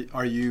classes,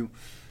 are you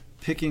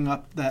picking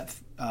up that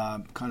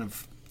kind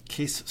of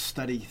case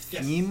study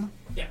theme?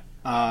 Yeah.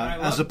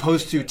 As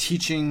opposed to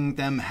teaching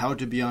them how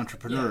to be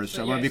entrepreneurs.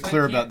 So I want to be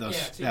clear about those.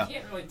 So you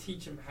can't really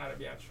teach them how to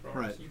be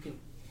entrepreneurs. Right.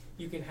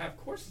 You can have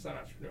courses on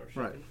entrepreneurship,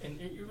 right.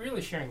 and you're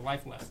really sharing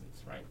life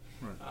lessons, right?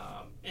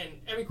 And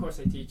every course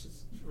I teach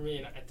is, for me,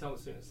 and I tell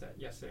the students that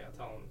yesterday, I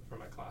tell them for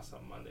my class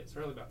on Monday, it's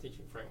really about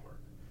teaching framework,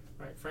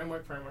 right?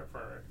 Framework,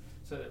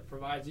 so that it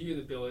provides you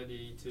the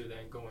ability to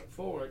then, going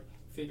forward,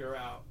 figure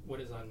out what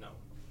is unknown,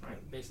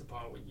 right? Based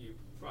upon what you've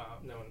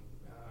known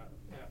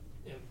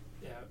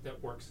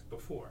that works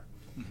before.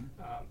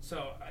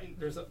 So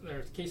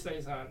there's case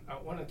studies on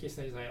one of the case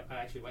studies I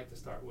actually like to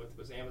start with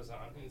was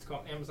Amazon, and it's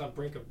called Amazon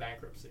Brink of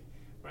Bankruptcy,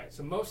 right?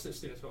 So most of the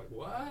students are like,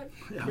 "What?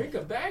 Brink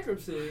of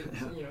bankruptcy?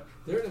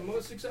 They're the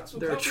most successful.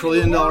 They're company $1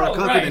 trillion in the world.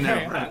 company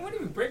now. Right. What do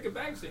you mean brink of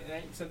bankruptcy?"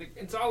 So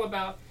it's all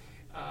about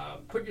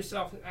put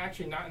yourself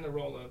actually not in the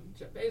role of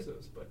Jeff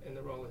Bezos, but in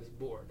the role of his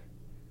board,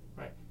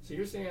 right? So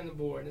you're sitting on the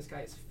board, and this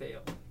guy has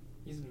failed.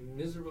 He's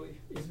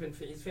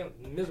failing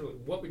miserably.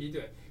 What would you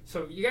do?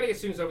 So you got to get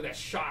students over that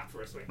shock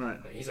first. Right.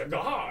 He's a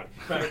god.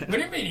 Right? What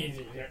do you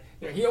mean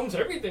he owns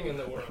everything in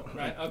the world?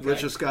 Right. Okay.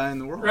 Richest guy in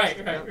the world.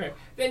 Right.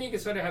 Then you can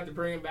sort of have to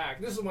bring him back.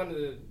 This is one of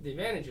the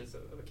advantages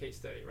of a case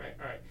study, right?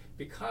 All right.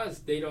 Because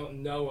they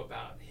don't know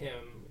about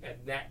him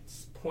at that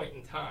point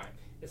in time,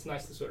 it's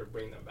nice to sort of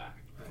bring them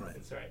back. Right.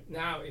 That's right.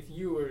 Now, if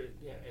you were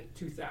in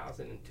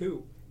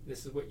 2002.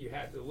 This is what you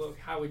had to look.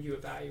 How would you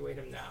evaluate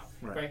him now?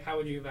 Right? How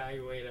would you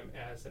evaluate him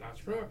as an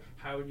entrepreneur?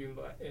 How would you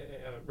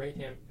rate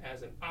him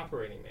as an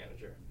operating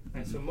manager?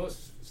 Right? So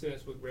most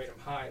students would rate him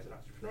high as an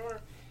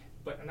entrepreneur,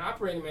 but an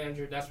operating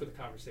manager, that's where the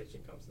conversation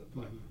comes into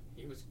play.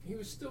 He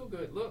was still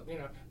good. Look,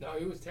 no,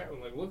 he was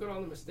terrible. Like, look at all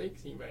the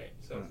mistakes he made.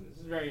 So this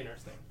is very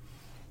interesting.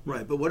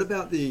 Right, but what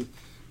about the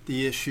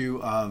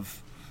issue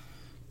of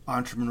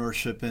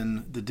entrepreneurship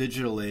in the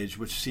digital age,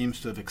 which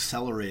seems to have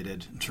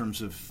accelerated in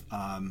terms of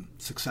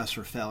success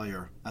or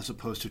failure, as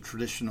opposed to the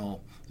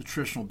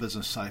traditional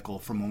business cycle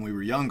from when we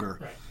were younger.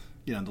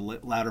 Right. The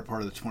latter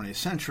part of the 20th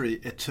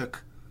century, it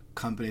took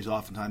companies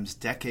oftentimes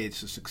decades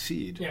to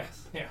succeed.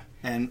 Yes. Yeah.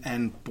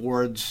 And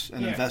boards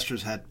and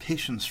investors had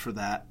patience for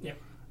that. Yep.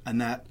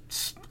 And that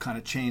kind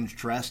of changed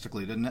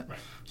drastically, didn't it? Right.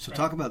 So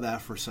talk about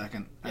that for a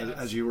second,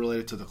 as you relate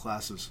it to the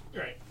classes.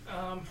 Right.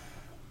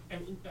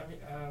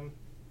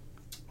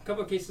 A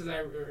couple of cases I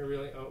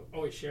really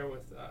always share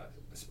with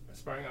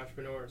aspiring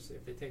entrepreneurs,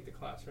 if they take the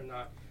class or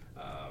not.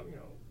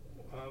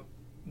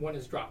 One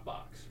is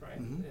Dropbox, right?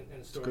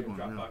 And the story of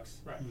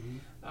Dropbox, right?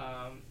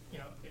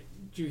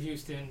 Drew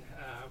Houston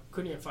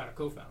couldn't even find a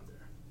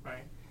co-founder,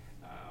 right?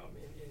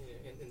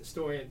 In the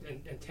story,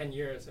 in 10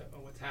 years,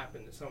 what's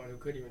happened to someone who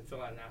couldn't even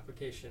fill out an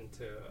application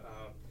to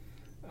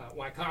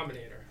Y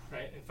Combinator,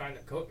 right? And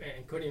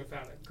couldn't even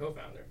find a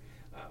co-founder.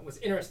 was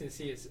interesting to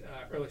see his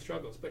early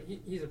struggles. But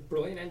he's a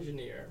brilliant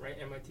engineer, right?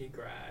 MIT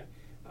grad,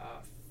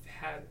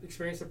 had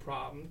experienced a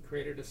problem,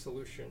 created a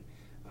solution.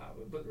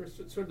 But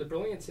sort of the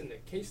brilliance in the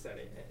case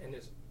study and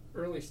his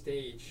early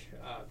stage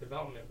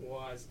development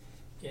was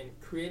in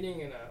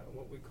creating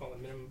what we call a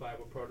minimum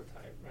viable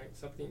prototype, right?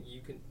 Something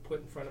you can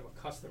put in front of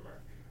a customer,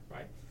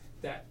 right?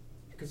 That,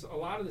 because a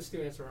lot of the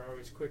students are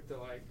always quick to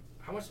like,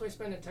 how much do I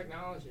spend in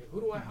technology?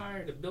 Who do I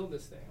hire to build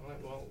this thing? I'm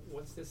like, well,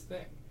 what's this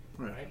thing,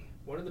 right?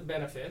 What are the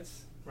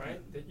benefits, right,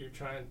 that you're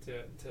trying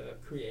to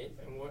create,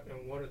 and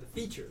what are the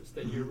features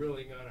that you're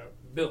really going to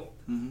build,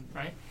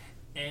 right?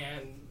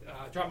 And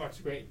Dropbox is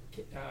a great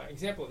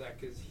example of that,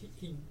 because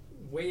he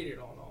waited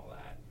on all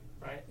that,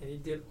 right? And he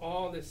did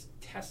all this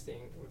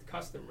testing with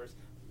customers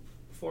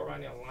before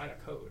writing a line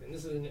of code. And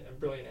this is a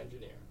brilliant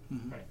engineer,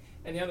 right?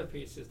 And the other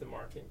piece is the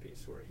marketing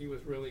piece, where he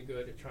was really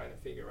good at trying to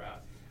figure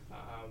out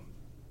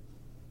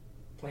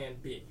plan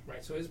B,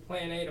 right? So his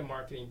plan A to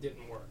marketing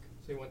didn't work.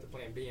 So he went to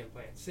plan B and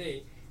plan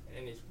C,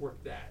 and he's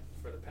worked that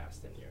for the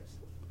past 10 years.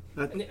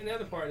 And the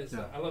other part is,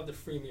 I love the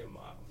freemium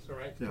model. So,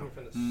 right, coming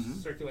from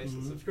the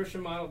circulation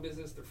subscription model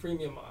business, the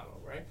freemium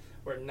model, right,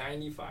 where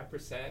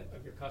 95%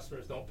 of your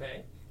customers don't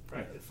pay,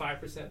 right, and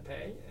 5%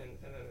 pay, and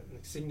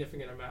a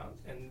significant amount,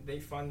 and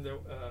they fund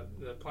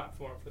the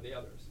platform for the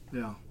others.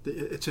 Yeah,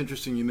 it's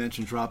interesting you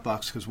mentioned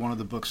Dropbox, because one of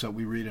the books that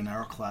we read in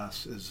our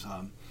class is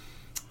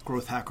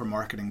Growth Hacker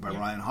Marketing by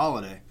Ryan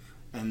Holiday.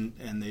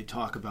 And they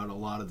talk about a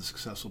lot of the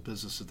successful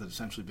businesses that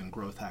essentially been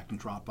growth hacked, and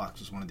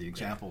Dropbox is one of the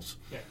examples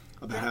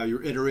about how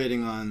you're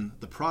iterating on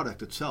the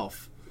product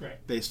itself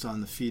based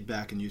on the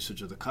feedback and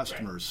usage of the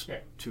customers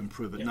to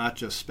improve it, not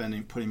just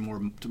putting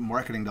more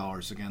marketing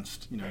dollars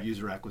against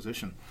user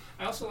acquisition.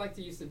 I also like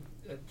to use the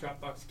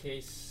Dropbox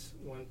case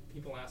when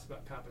people ask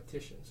about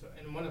competition. So,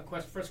 and one of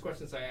the first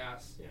questions I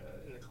ask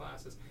in the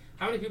class is,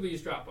 how many people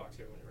use Dropbox?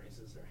 Everyone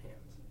raises their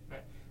hands,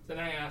 right? So then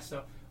I ask,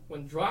 so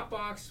when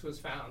Dropbox was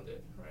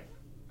founded, right,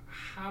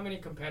 how many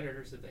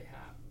competitors did they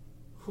have?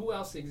 Who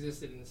else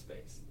existed in the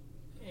space?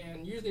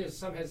 And usually there's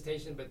some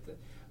hesitation, but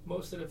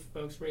most of the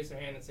folks raise their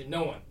hand and say,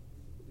 no one.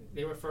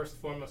 They were first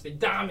and foremost. They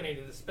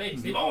dominated the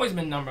space. They've always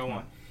been number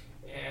one.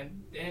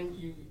 And then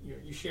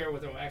you share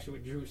with them, actually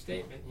with Drew's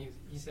statement,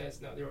 he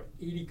says, no, there were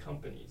 80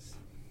 companies,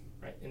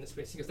 right, in the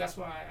space. Because that's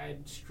why I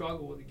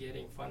struggled with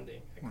getting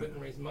funding. I couldn't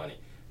raise money,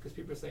 because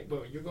people say,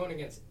 well, you're going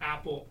against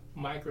Apple,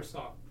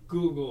 Microsoft,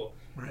 Google,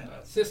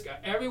 Cisco.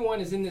 Everyone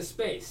is in this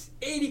space.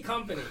 80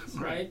 companies,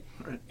 right?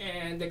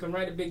 And they can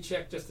write a big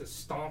check just to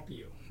stomp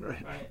you,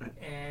 right?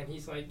 And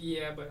he's like,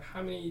 yeah, but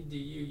how many do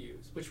you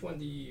use? Which one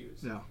do you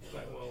use?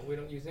 Like, well, we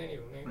don't use any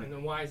of them. And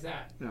then why is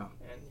that? And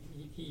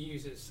he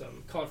uses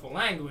some colorful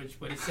language,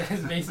 but he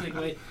says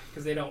basically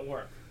because they don't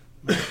work.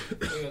 He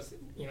goes,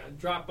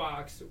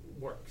 Dropbox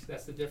works.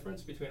 That's the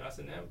difference between us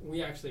and them.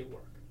 We actually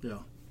work.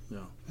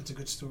 That's a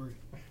good story.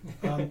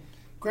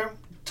 Grant,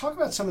 talk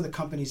about some of the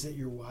companies that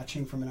you're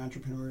watching from an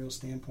entrepreneurial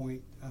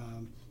standpoint,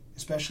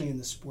 especially in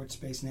the sports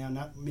space now,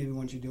 not maybe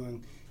ones you're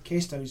doing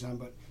case studies on,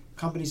 but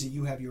companies that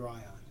you have your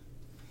eye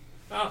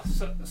on.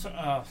 So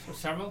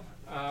several.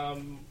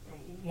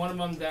 One of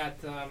them that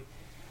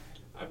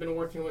I've been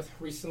working with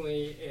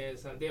recently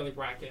is Daily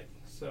Bracket.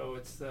 So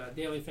it's the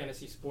daily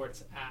fantasy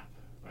sports app,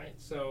 right?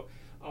 So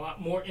a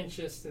lot more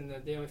interest in the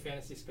daily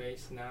fantasy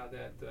space now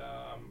that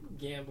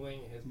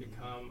gambling has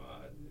become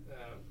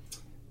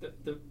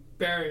the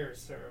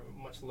barriers are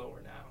much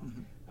lower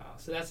now.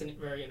 So that's a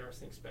very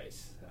interesting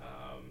space.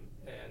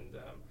 And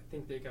I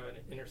think they got an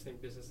interesting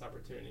business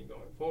opportunity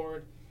going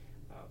forward.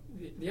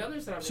 The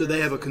others that I'm So they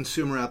have a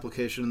consumer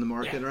application in the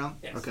market around?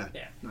 Yes, okay.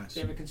 Nice.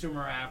 They have a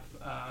consumer app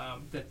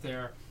that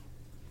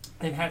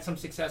they've had some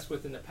success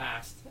with in the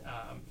past.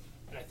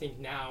 And I think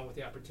now with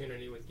the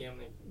opportunity with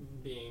gambling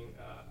being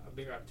a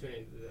bigger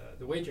opportunity,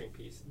 the wagering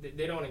piece,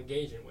 they don't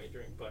engage in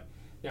wagering, but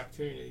the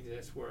opportunity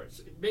exists where it's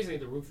basically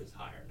the roof is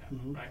higher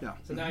now, right?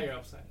 So now your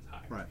upside is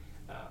higher.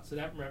 So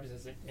that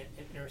represents an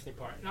interesting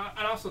part. And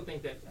I also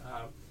think that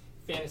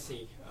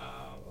fantasy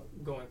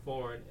going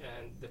forward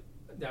and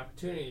the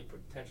opportunity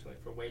potentially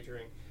for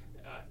wagering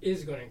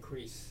is going to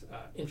increase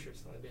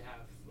interest on the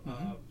behalf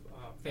of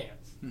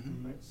fans.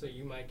 Right? So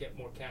you might get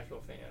more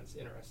casual fans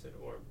interested,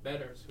 or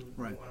bettors who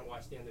want to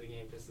watch the end of the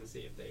game just to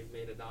see if they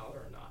made $1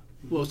 or not.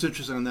 Well, it's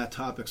interesting on that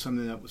topic.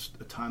 Something that was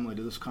timely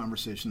to this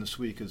conversation this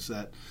week is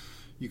that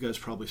you guys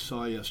probably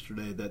saw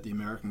yesterday that the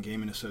American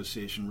Gaming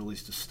Association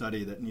released a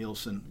study that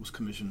Nielsen was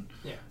commissioned.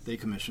 They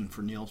commissioned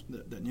for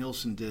that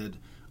Nielsen did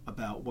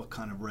about what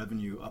kind of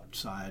revenue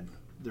upside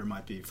there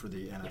might be for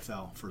the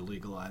NFL for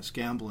legalized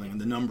gambling,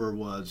 and the number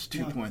was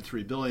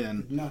 $2.3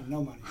 billion. No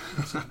money.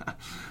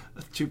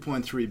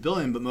 $2.3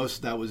 billion, but most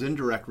of that was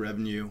indirect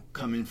revenue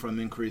coming from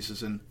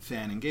increases in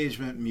fan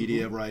engagement,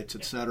 media rights,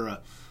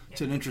 etc.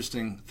 It's an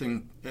interesting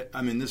thing.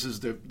 I mean, this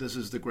is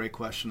the great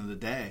question of the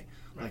day.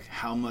 Like,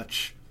 how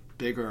much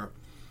bigger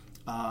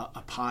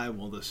a pie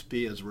will this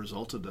be as a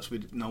result of this?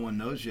 No one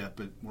knows yet,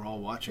 but we're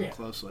all watching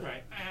closely.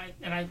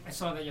 And I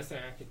saw that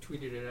yesterday. I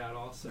tweeted it out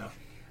also.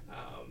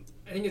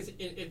 I think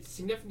it's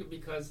significant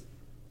because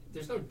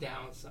there's no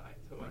downside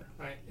to it.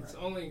 right? It's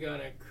only going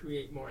to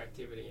create more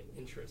activity and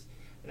interest.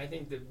 And I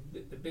think the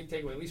big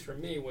takeaway, at least for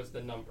me, was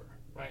the number,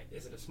 right?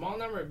 Is it a small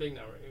number or a big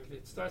number? If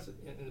it starts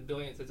in the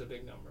billions, it's a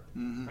big number,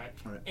 right?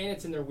 And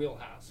it's in their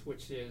wheelhouse,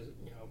 which is,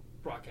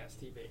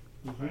 broadcast TV,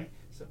 right?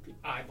 So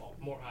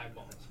more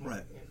eyeballs,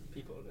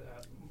 people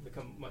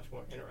become much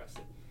more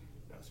interested.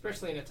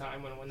 Especially in a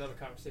time when another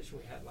conversation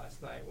we had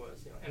last night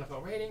was,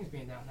 NFL ratings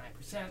being down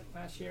 9%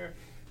 last year.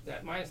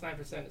 That minus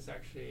 9% is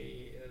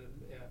actually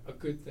a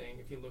good thing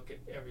if you look at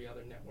every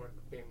other network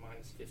being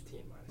minus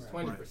 15, minus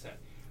 20%,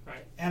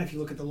 right? And if you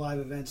look at the live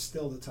events,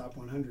 still the top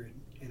 100,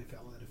 NFL,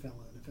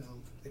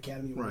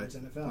 Academy Awards,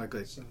 NFL. Like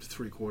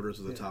 3/4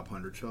 of the top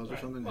 100 shows or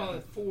something?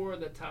 Well, 4 of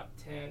the top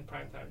 10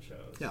 primetime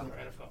shows for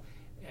NFL.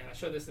 And I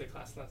showed this to the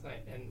class last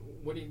night. And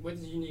what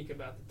is unique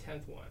about the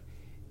 10th one?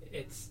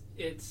 It's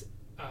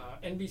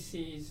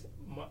NBC's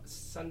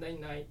Sunday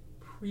night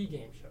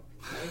pregame show.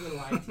 It's not even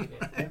live TV.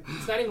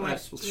 It's not even live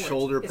sports.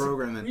 Shoulder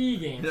programming.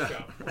 It's a pregame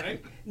show,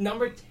 right?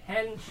 Number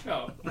 10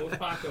 show, most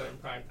popular in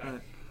primetime.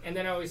 Right. And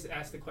then I always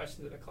ask the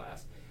question to the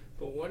class,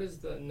 but what is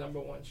the number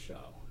 1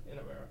 show in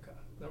America?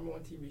 Number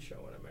 1 TV show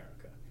in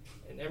America?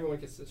 And everyone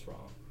gets this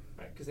wrong,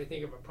 right? Because they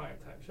think of a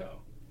primetime show,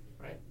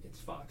 right? It's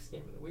Fox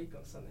Game of the Week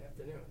on Sunday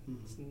afternoon.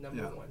 It's the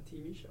number 1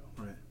 TV show.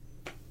 Right.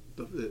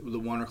 The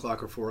 1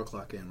 o'clock or 4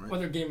 o'clock game, right? Well,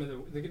 their game of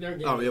the their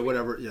game. Oh, of the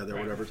whatever. week. Yeah, they're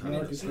whatever time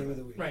it is. Game of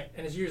the week. Right,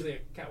 and it's usually a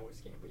Cowboys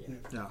game, but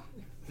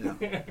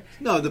Yeah.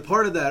 No, the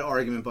part of that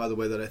argument, by the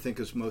way, that I think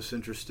is most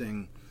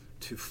interesting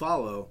to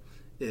follow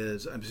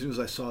is, as soon as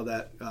I saw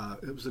that,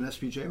 it was an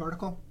SBJ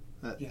article,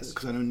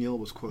 because I know Neil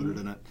was quoted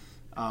in it,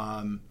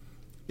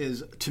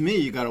 is, to me,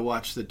 you got to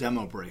watch the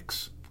demo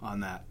breaks on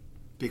that.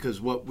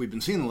 Because what we've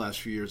been seeing the last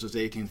few years is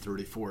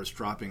 1834 is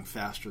dropping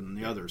faster than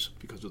the others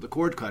because of the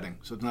cord cutting.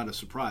 So it's not a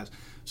surprise.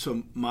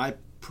 So my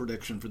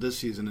prediction for this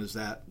season is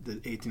that the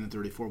 18 and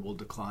 34 will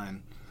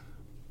decline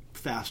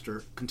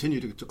faster,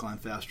 continue to decline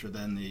faster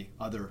than the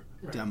other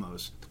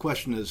demos. The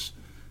question is,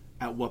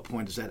 at what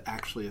point does that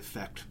actually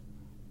affect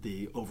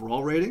the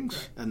overall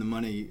ratings and the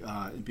money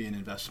being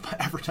invested by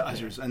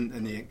advertisers?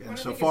 And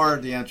so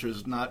far, the answer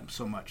is not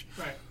so much.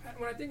 Right.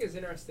 What I think is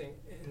interesting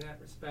in that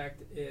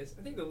respect is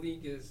I think the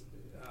league is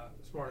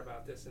smart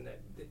about this, and that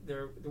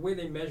the way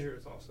they measure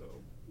is also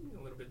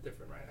a little bit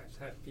different, right? I just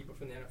had people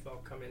from the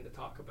NFL come in to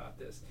talk about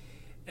this,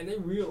 and they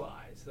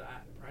realize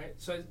that, right?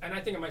 So, and I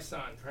think of my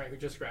son, right, who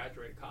just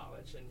graduated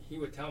college, and he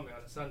would tell me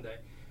on a Sunday,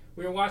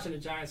 we were watching the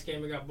Giants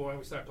game, we got bored, and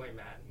we started playing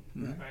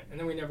Madden, right? And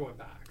then we never went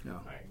back,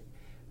 right?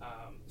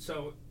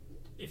 So,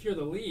 if you're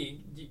the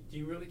league, do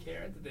you really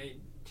care that they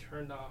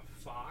turned off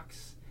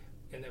Fox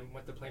and then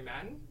went to play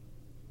Madden,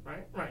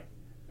 right? Right.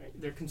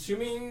 They're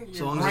consuming your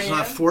as long brand.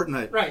 as it's not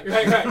Fortnite. Right.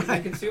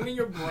 They're consuming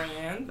your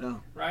brand,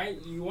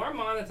 right? You are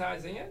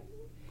monetizing it.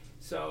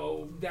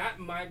 So that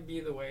might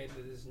be the way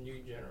that this new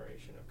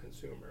generation of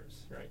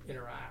consumers, right,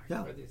 interact,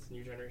 or this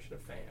new generation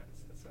of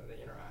fans. That's how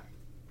they interact.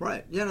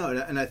 Right.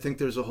 And I think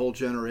there's a whole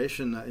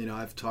generation,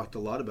 I've talked a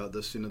lot about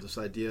this, this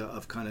idea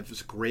of kind of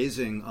just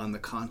grazing on the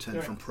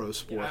content from pro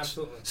sports.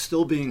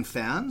 Still being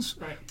fans,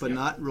 but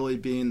not really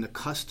being the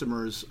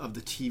customers of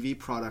the TV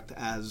product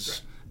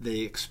as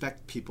they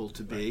expect people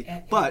to be,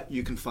 but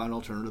you can find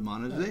alternative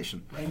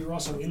monetization. And you're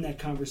also in that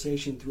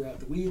conversation throughout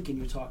the week, and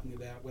you're talking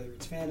about whether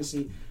it's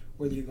fantasy,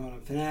 whether you're going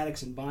on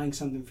Fanatics and buying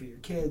something for your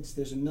kids.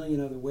 There's a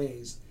million other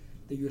ways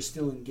that you're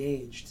still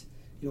engaged.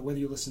 Whether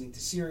you're listening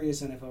to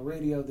Sirius, NFL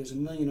Radio, there's a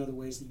million other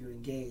ways that you're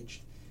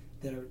engaged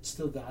that are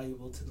still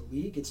valuable to the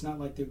league. It's not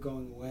like they're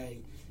going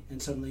away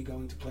and suddenly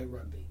going to play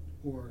rugby,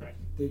 or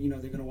they're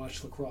going to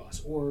watch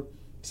lacrosse, or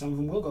some of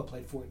them will go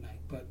play Fortnite,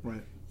 but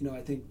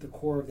I think the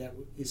core of that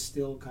is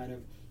still kind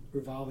of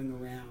revolving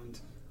around,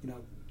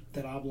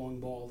 that oblong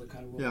ball that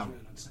kind of rolls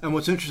around on Sunday. And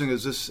what's interesting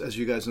is this, as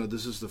you guys know,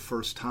 this is the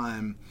first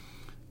time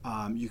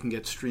you can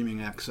get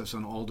streaming access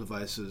on all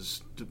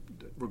devices,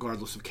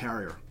 regardless of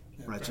carrier.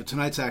 Right. So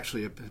tonight's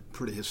actually a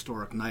pretty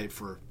historic night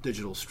for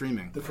digital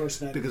streaming. The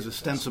first night. Because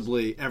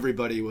ostensibly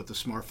everybody with a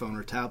smartphone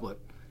or tablet,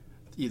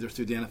 either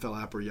through the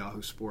NFL app or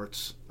Yahoo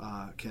Sports,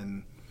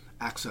 can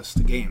access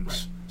the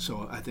games.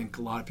 So I think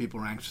a lot of people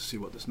are anxious to see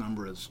what this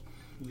number is.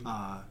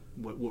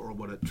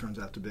 What it turns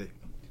out to be.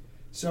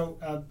 So,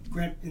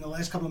 Grant, in the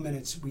last couple of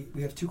minutes,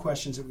 we have 2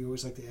 questions that we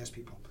always like to ask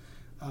people.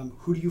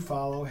 Who do you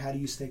follow? How do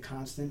you stay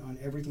constant on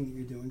everything that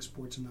you're doing,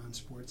 sports and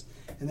non-sports?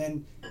 And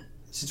then,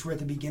 since we're at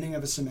the beginning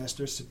of a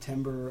semester,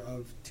 September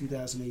of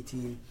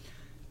 2018,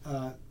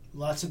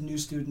 lots of new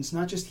students,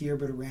 not just here,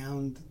 but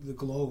around the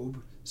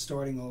globe,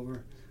 starting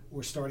over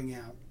or starting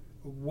out.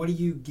 What do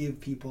you give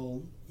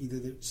people, either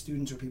the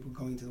students or people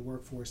going to the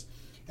workforce,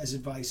 as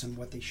advice on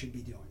what they should be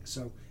doing?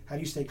 So how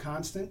do you stay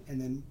constant,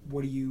 and then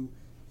what do you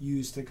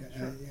use to,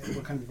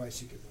 what kind of advice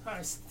do you give them?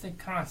 I stay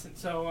constant.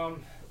 So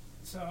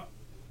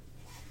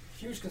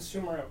huge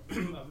consumer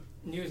of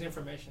news,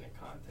 information, and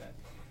content.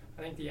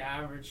 I think the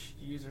average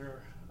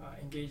user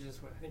engages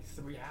with,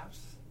 3 apps.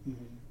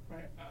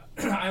 Right.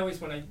 I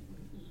always, when I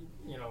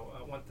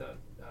want to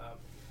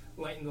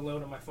lighten the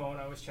load on my phone,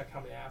 I always check how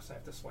many apps I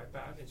have to swipe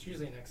out. It's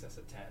usually in excess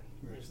of 10.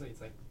 Usually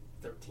it's like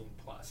 13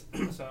 plus.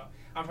 So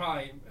I'm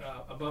probably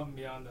above and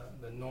beyond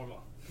the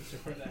normal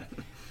consumer that.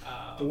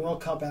 The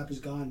World Cup app is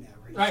gone now,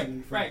 right?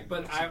 Right.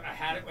 But I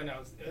had it when I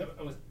was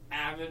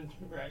avid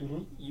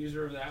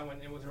user of that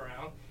when it was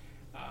around.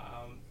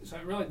 So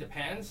it really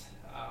depends.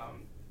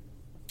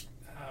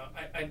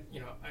 I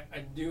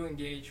do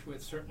engage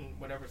with certain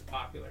whatever's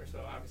popular. So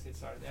obviously it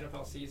started the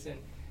NFL season.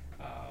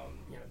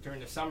 During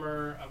the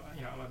summer,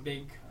 I'm a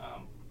big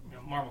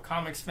Marvel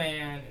Comics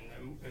fan,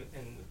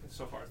 and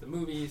so far as the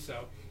movies.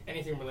 So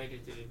anything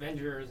related to the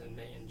Avengers in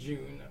May and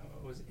June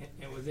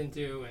was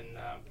into, and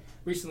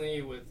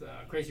recently with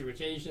Crazy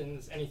Rich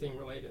Asians, anything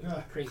related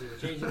to Crazy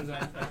Rich Asians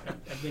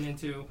I've been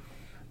into.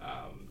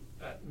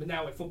 But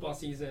now with football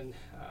season,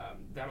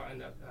 that'll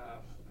end up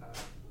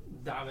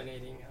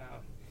dominating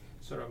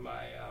sort of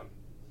my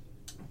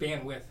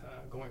bandwidth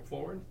going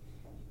forward.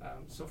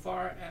 So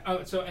far,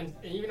 and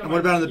even and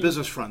what about on the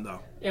business front, though?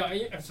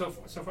 Yeah, so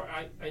far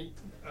I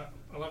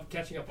love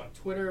catching up on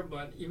Twitter,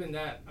 but even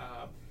that,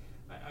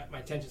 my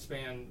attention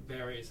span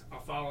varies.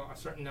 I'll follow a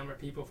certain number of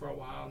people for a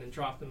while, and then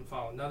drop them,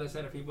 follow another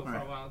set of people for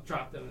a while,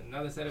 drop them,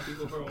 another set of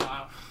people for a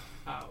while.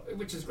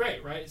 Which is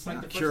great, right? It's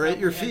like the first curate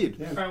time your feed.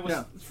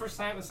 The first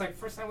time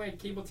we had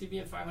cable TV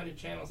and 500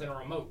 channels and a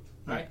remote,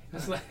 right?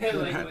 It's like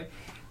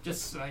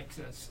just like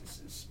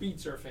speed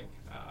surfing.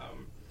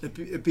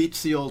 It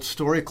beats the old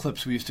story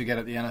clips we used to get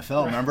at the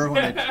NFL. Remember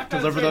when they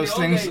deliver those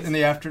things in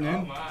the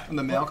afternoon in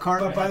the mail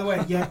cart? But by the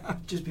way,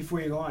 just before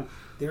you go on,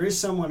 there is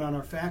someone on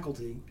our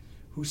faculty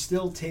who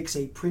still takes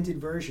a printed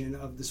version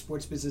of the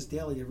Sports Business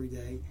Daily every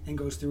day and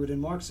goes through it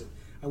and marks it.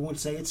 I won't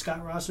say it's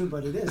Scott Rossman,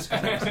 but it is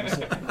Scott Rossman.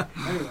 So,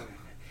 anyway.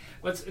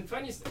 Well, it's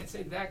funny you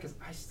say that because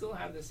I still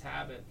have this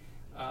habit.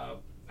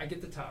 I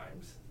get the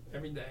Times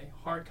every day,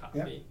 hard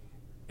copy,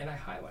 and I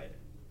highlight it.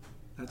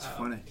 That's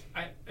funny.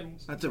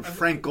 That's a Frank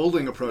Frank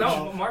Golding approach.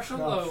 No, Marshall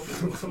Lowe.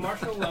 So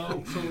Marshall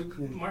Lowe. So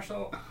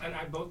Marshall and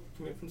I both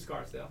commute from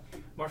Scarsdale.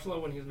 Marshall Lowe,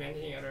 when he was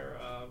managing editor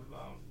of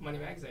Money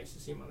Magazine, I used to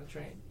see him on the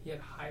train. He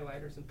had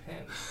highlighters and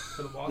pens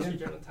for the Wall Street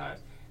Journal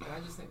Times, and I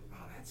just think, oh,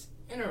 that's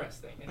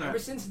interesting. And ever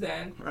since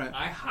then,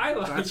 I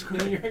highlight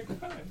the New York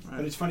Times.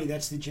 But it's funny.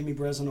 That's the Jimmy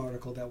Breslin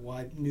article. That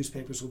why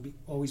newspapers will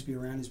always be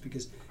around is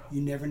because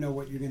you never know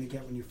what you're going to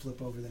get when you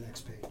flip over the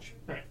next page.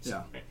 Right.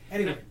 Yeah. Right.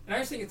 Anyway, and I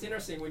just think it's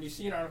interesting when you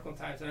see an article in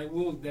Times, and I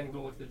will then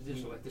go with the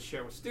digital, like to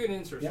share with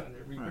students or something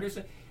to reproduce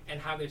it, and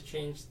how they've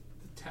changed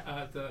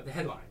the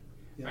headline,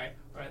 right,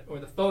 or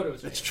the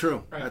photos. It's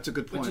true. Right? That's a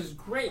good point. Which is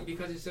great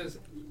because it says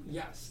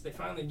yes, they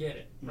finally get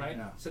it, right?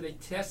 Yeah. So they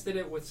tested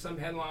it with some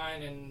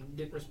headline and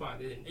didn't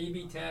respond. They did an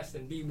A/B test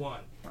and B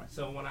won. Right.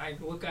 So when I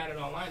look at it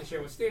online and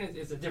share with students,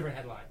 it's a different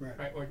headline,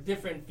 right? Or a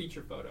different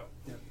feature photo.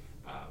 Yeah.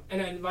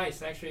 And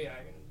advice, actually, I've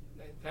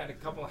had a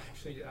couple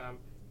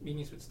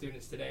meetings with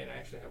students today, and I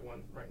actually have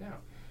one right now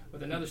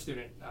with another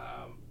student.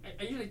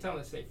 I usually tell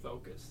them to stay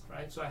focused,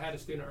 right? So I had a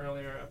student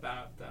earlier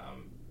about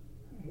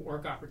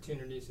work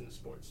opportunities in the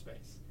sports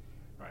space,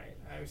 right?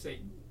 I would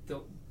say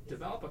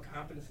develop a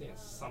competency in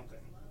something,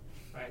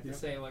 right? To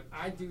say, look,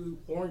 I do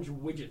orange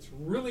widgets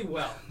really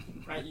well,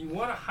 right? You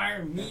want to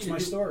hire me to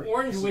do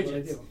orange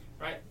widgets,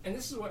 right? And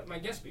this is what my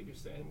guest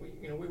speakers say.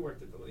 And we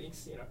worked at the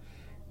leagues,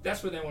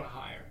 That's what they want to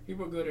hire.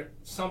 People are good at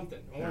something,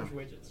 orange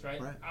widgets,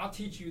 right? I'll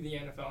teach you the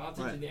NFL. I'll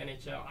teach you the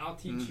NHL. I'll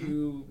teach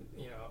you,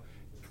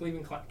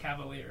 Cleveland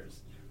Cavaliers,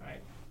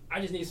 right? I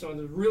just need someone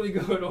that's really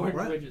good at orange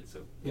widgets.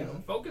 So,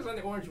 focus on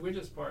the orange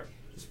widgets part.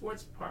 The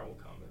sports part will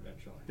come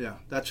eventually. Yeah,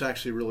 that's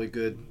actually really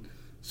good,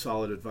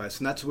 solid advice.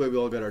 And that's the way we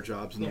all got our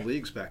jobs in the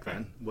leagues back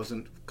then. It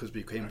wasn't because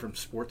we came from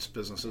sports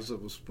businesses.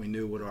 It was we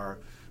knew what our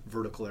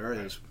vertical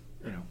areas,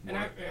 and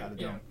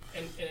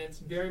it's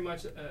very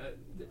much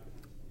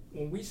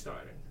when we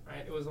started,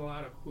 right? It was a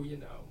lot of who you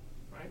know,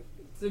 right?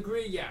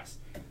 Degree, yes,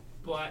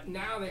 but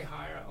now they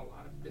hire a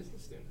lot of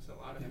business students, a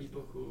lot of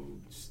people who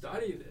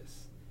study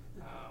this,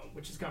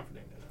 which is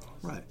comforting to know.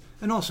 Right,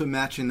 and also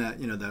matching that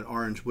that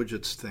orange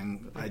widgets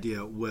thing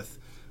idea with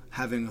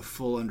having a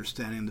full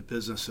understanding of the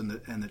business and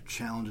the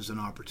challenges and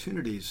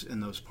opportunities in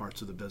those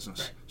parts of the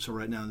business. Right. So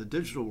right now in the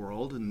digital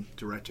world and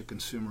direct to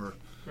consumer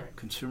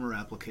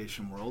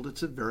application world,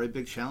 it's a very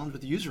big challenge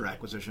with user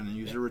acquisition and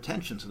user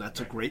retention. So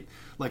that's a great,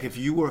 like if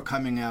you were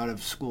coming out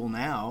of school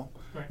now,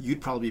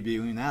 you'd probably be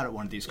doing that at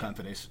one of these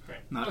companies,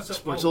 not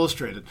Sports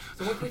Illustrated.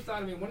 So what we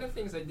thought, one of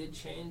the things I did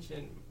change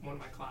in one of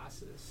my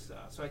classes,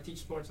 so I teach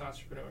sports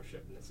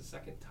entrepreneurship, and it's the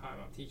second time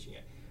I'm teaching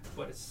it,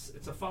 but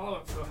it's a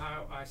follow-up to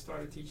how I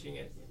started teaching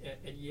it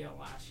at Yale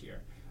last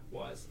year,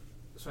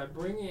 so I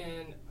bring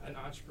in an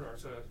entrepreneur,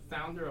 so a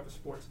founder of a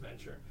sports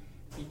venture.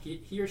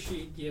 He or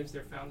she gives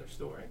their founder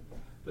story,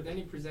 but then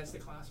he presents the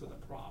class with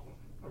a problem,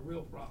 a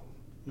real problem,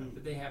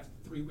 that they have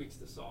 3 weeks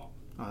to solve.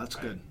 Oh, that's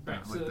good. Right.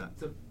 I like that.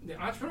 So the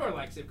entrepreneur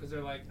likes it because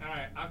they're like, all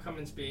right, I'll come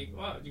and speak.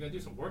 Well, you're going to do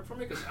some work for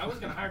me? Because I was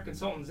going to hire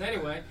consultants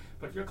anyway,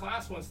 but if your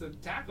class wants to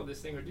tackle this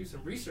thing or do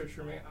some research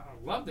for me,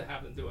 I'd love to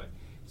have them do it.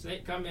 So they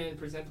come in,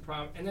 present the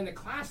problem, and then the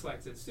class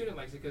likes it, the student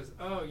likes it because,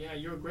 oh, yeah,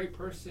 you're a great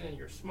person,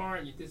 you're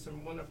smart, you did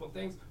some wonderful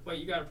things. Wait,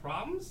 you got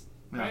problems?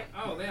 right?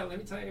 Oh, yeah, let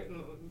me tell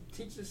you,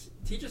 teach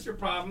us your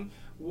problem.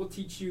 We'll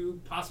teach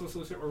you possible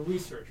solution or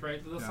research,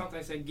 right? They'll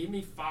sometimes say, give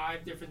me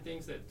 5 different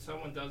things that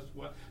someone does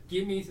well.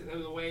 Give me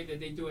the way that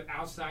they do it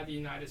outside the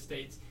United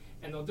States,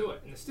 and they'll do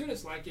it. And the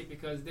students like it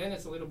because then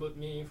it's a little bit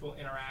meaningful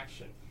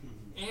interaction.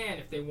 And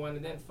if they want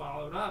to then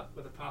follow it up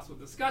with a possible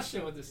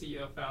discussion with the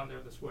CEO, founder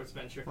of the sports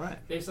venture,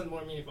 they have something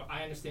more meaningful.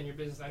 I understand your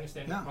business. I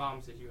understand the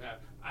problems that you have.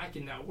 I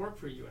can now work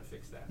for you and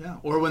fix that. Yeah.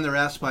 Or when they're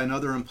asked by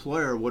another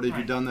employer, what have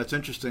you done that's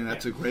interesting?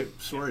 That's a great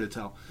story to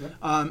tell.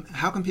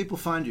 How can people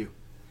find you?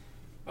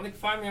 Well, they can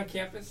find me on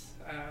campus.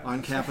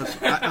 On campus?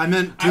 I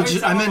meant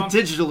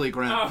digitally,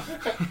 Grant.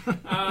 You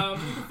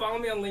can follow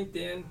me on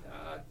LinkedIn.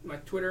 My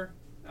Twitter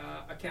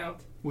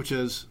account. Which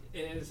is?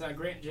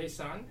 Grant J.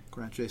 Sun.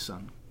 Grant J.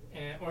 Sun.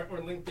 Or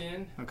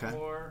LinkedIn. Okay.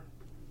 Or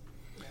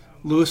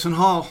Lewis and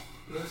Hall.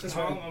 Lewis and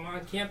Hall. I'm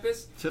on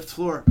campus. 5th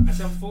floor. I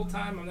say I'm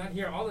full-time. I'm not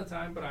here all the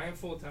time, but I am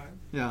full-time.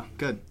 Yeah,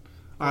 good.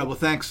 All right, well,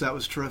 thanks. That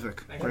was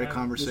terrific. Great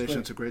conversation.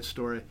 It's a great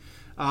story.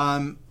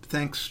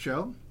 Thanks,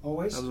 Joe.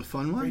 Always. That was a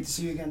fun one. Great to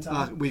see you again,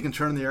 Tom. We can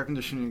turn the air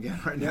conditioning again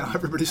right now.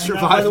 Everybody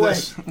survived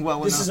this well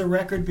enough. This is a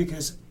record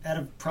because out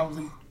of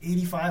probably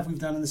 85 we've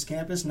done on this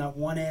campus, not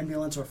one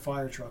ambulance or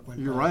fire truck went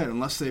by. You're right,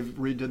 unless they've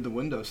redid the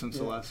window since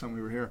the last time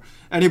we were here.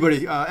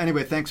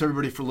 Anyway, thanks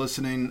everybody for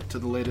listening to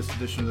the latest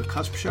edition of The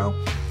Cusp Show.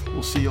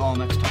 We'll see you all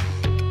next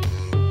time.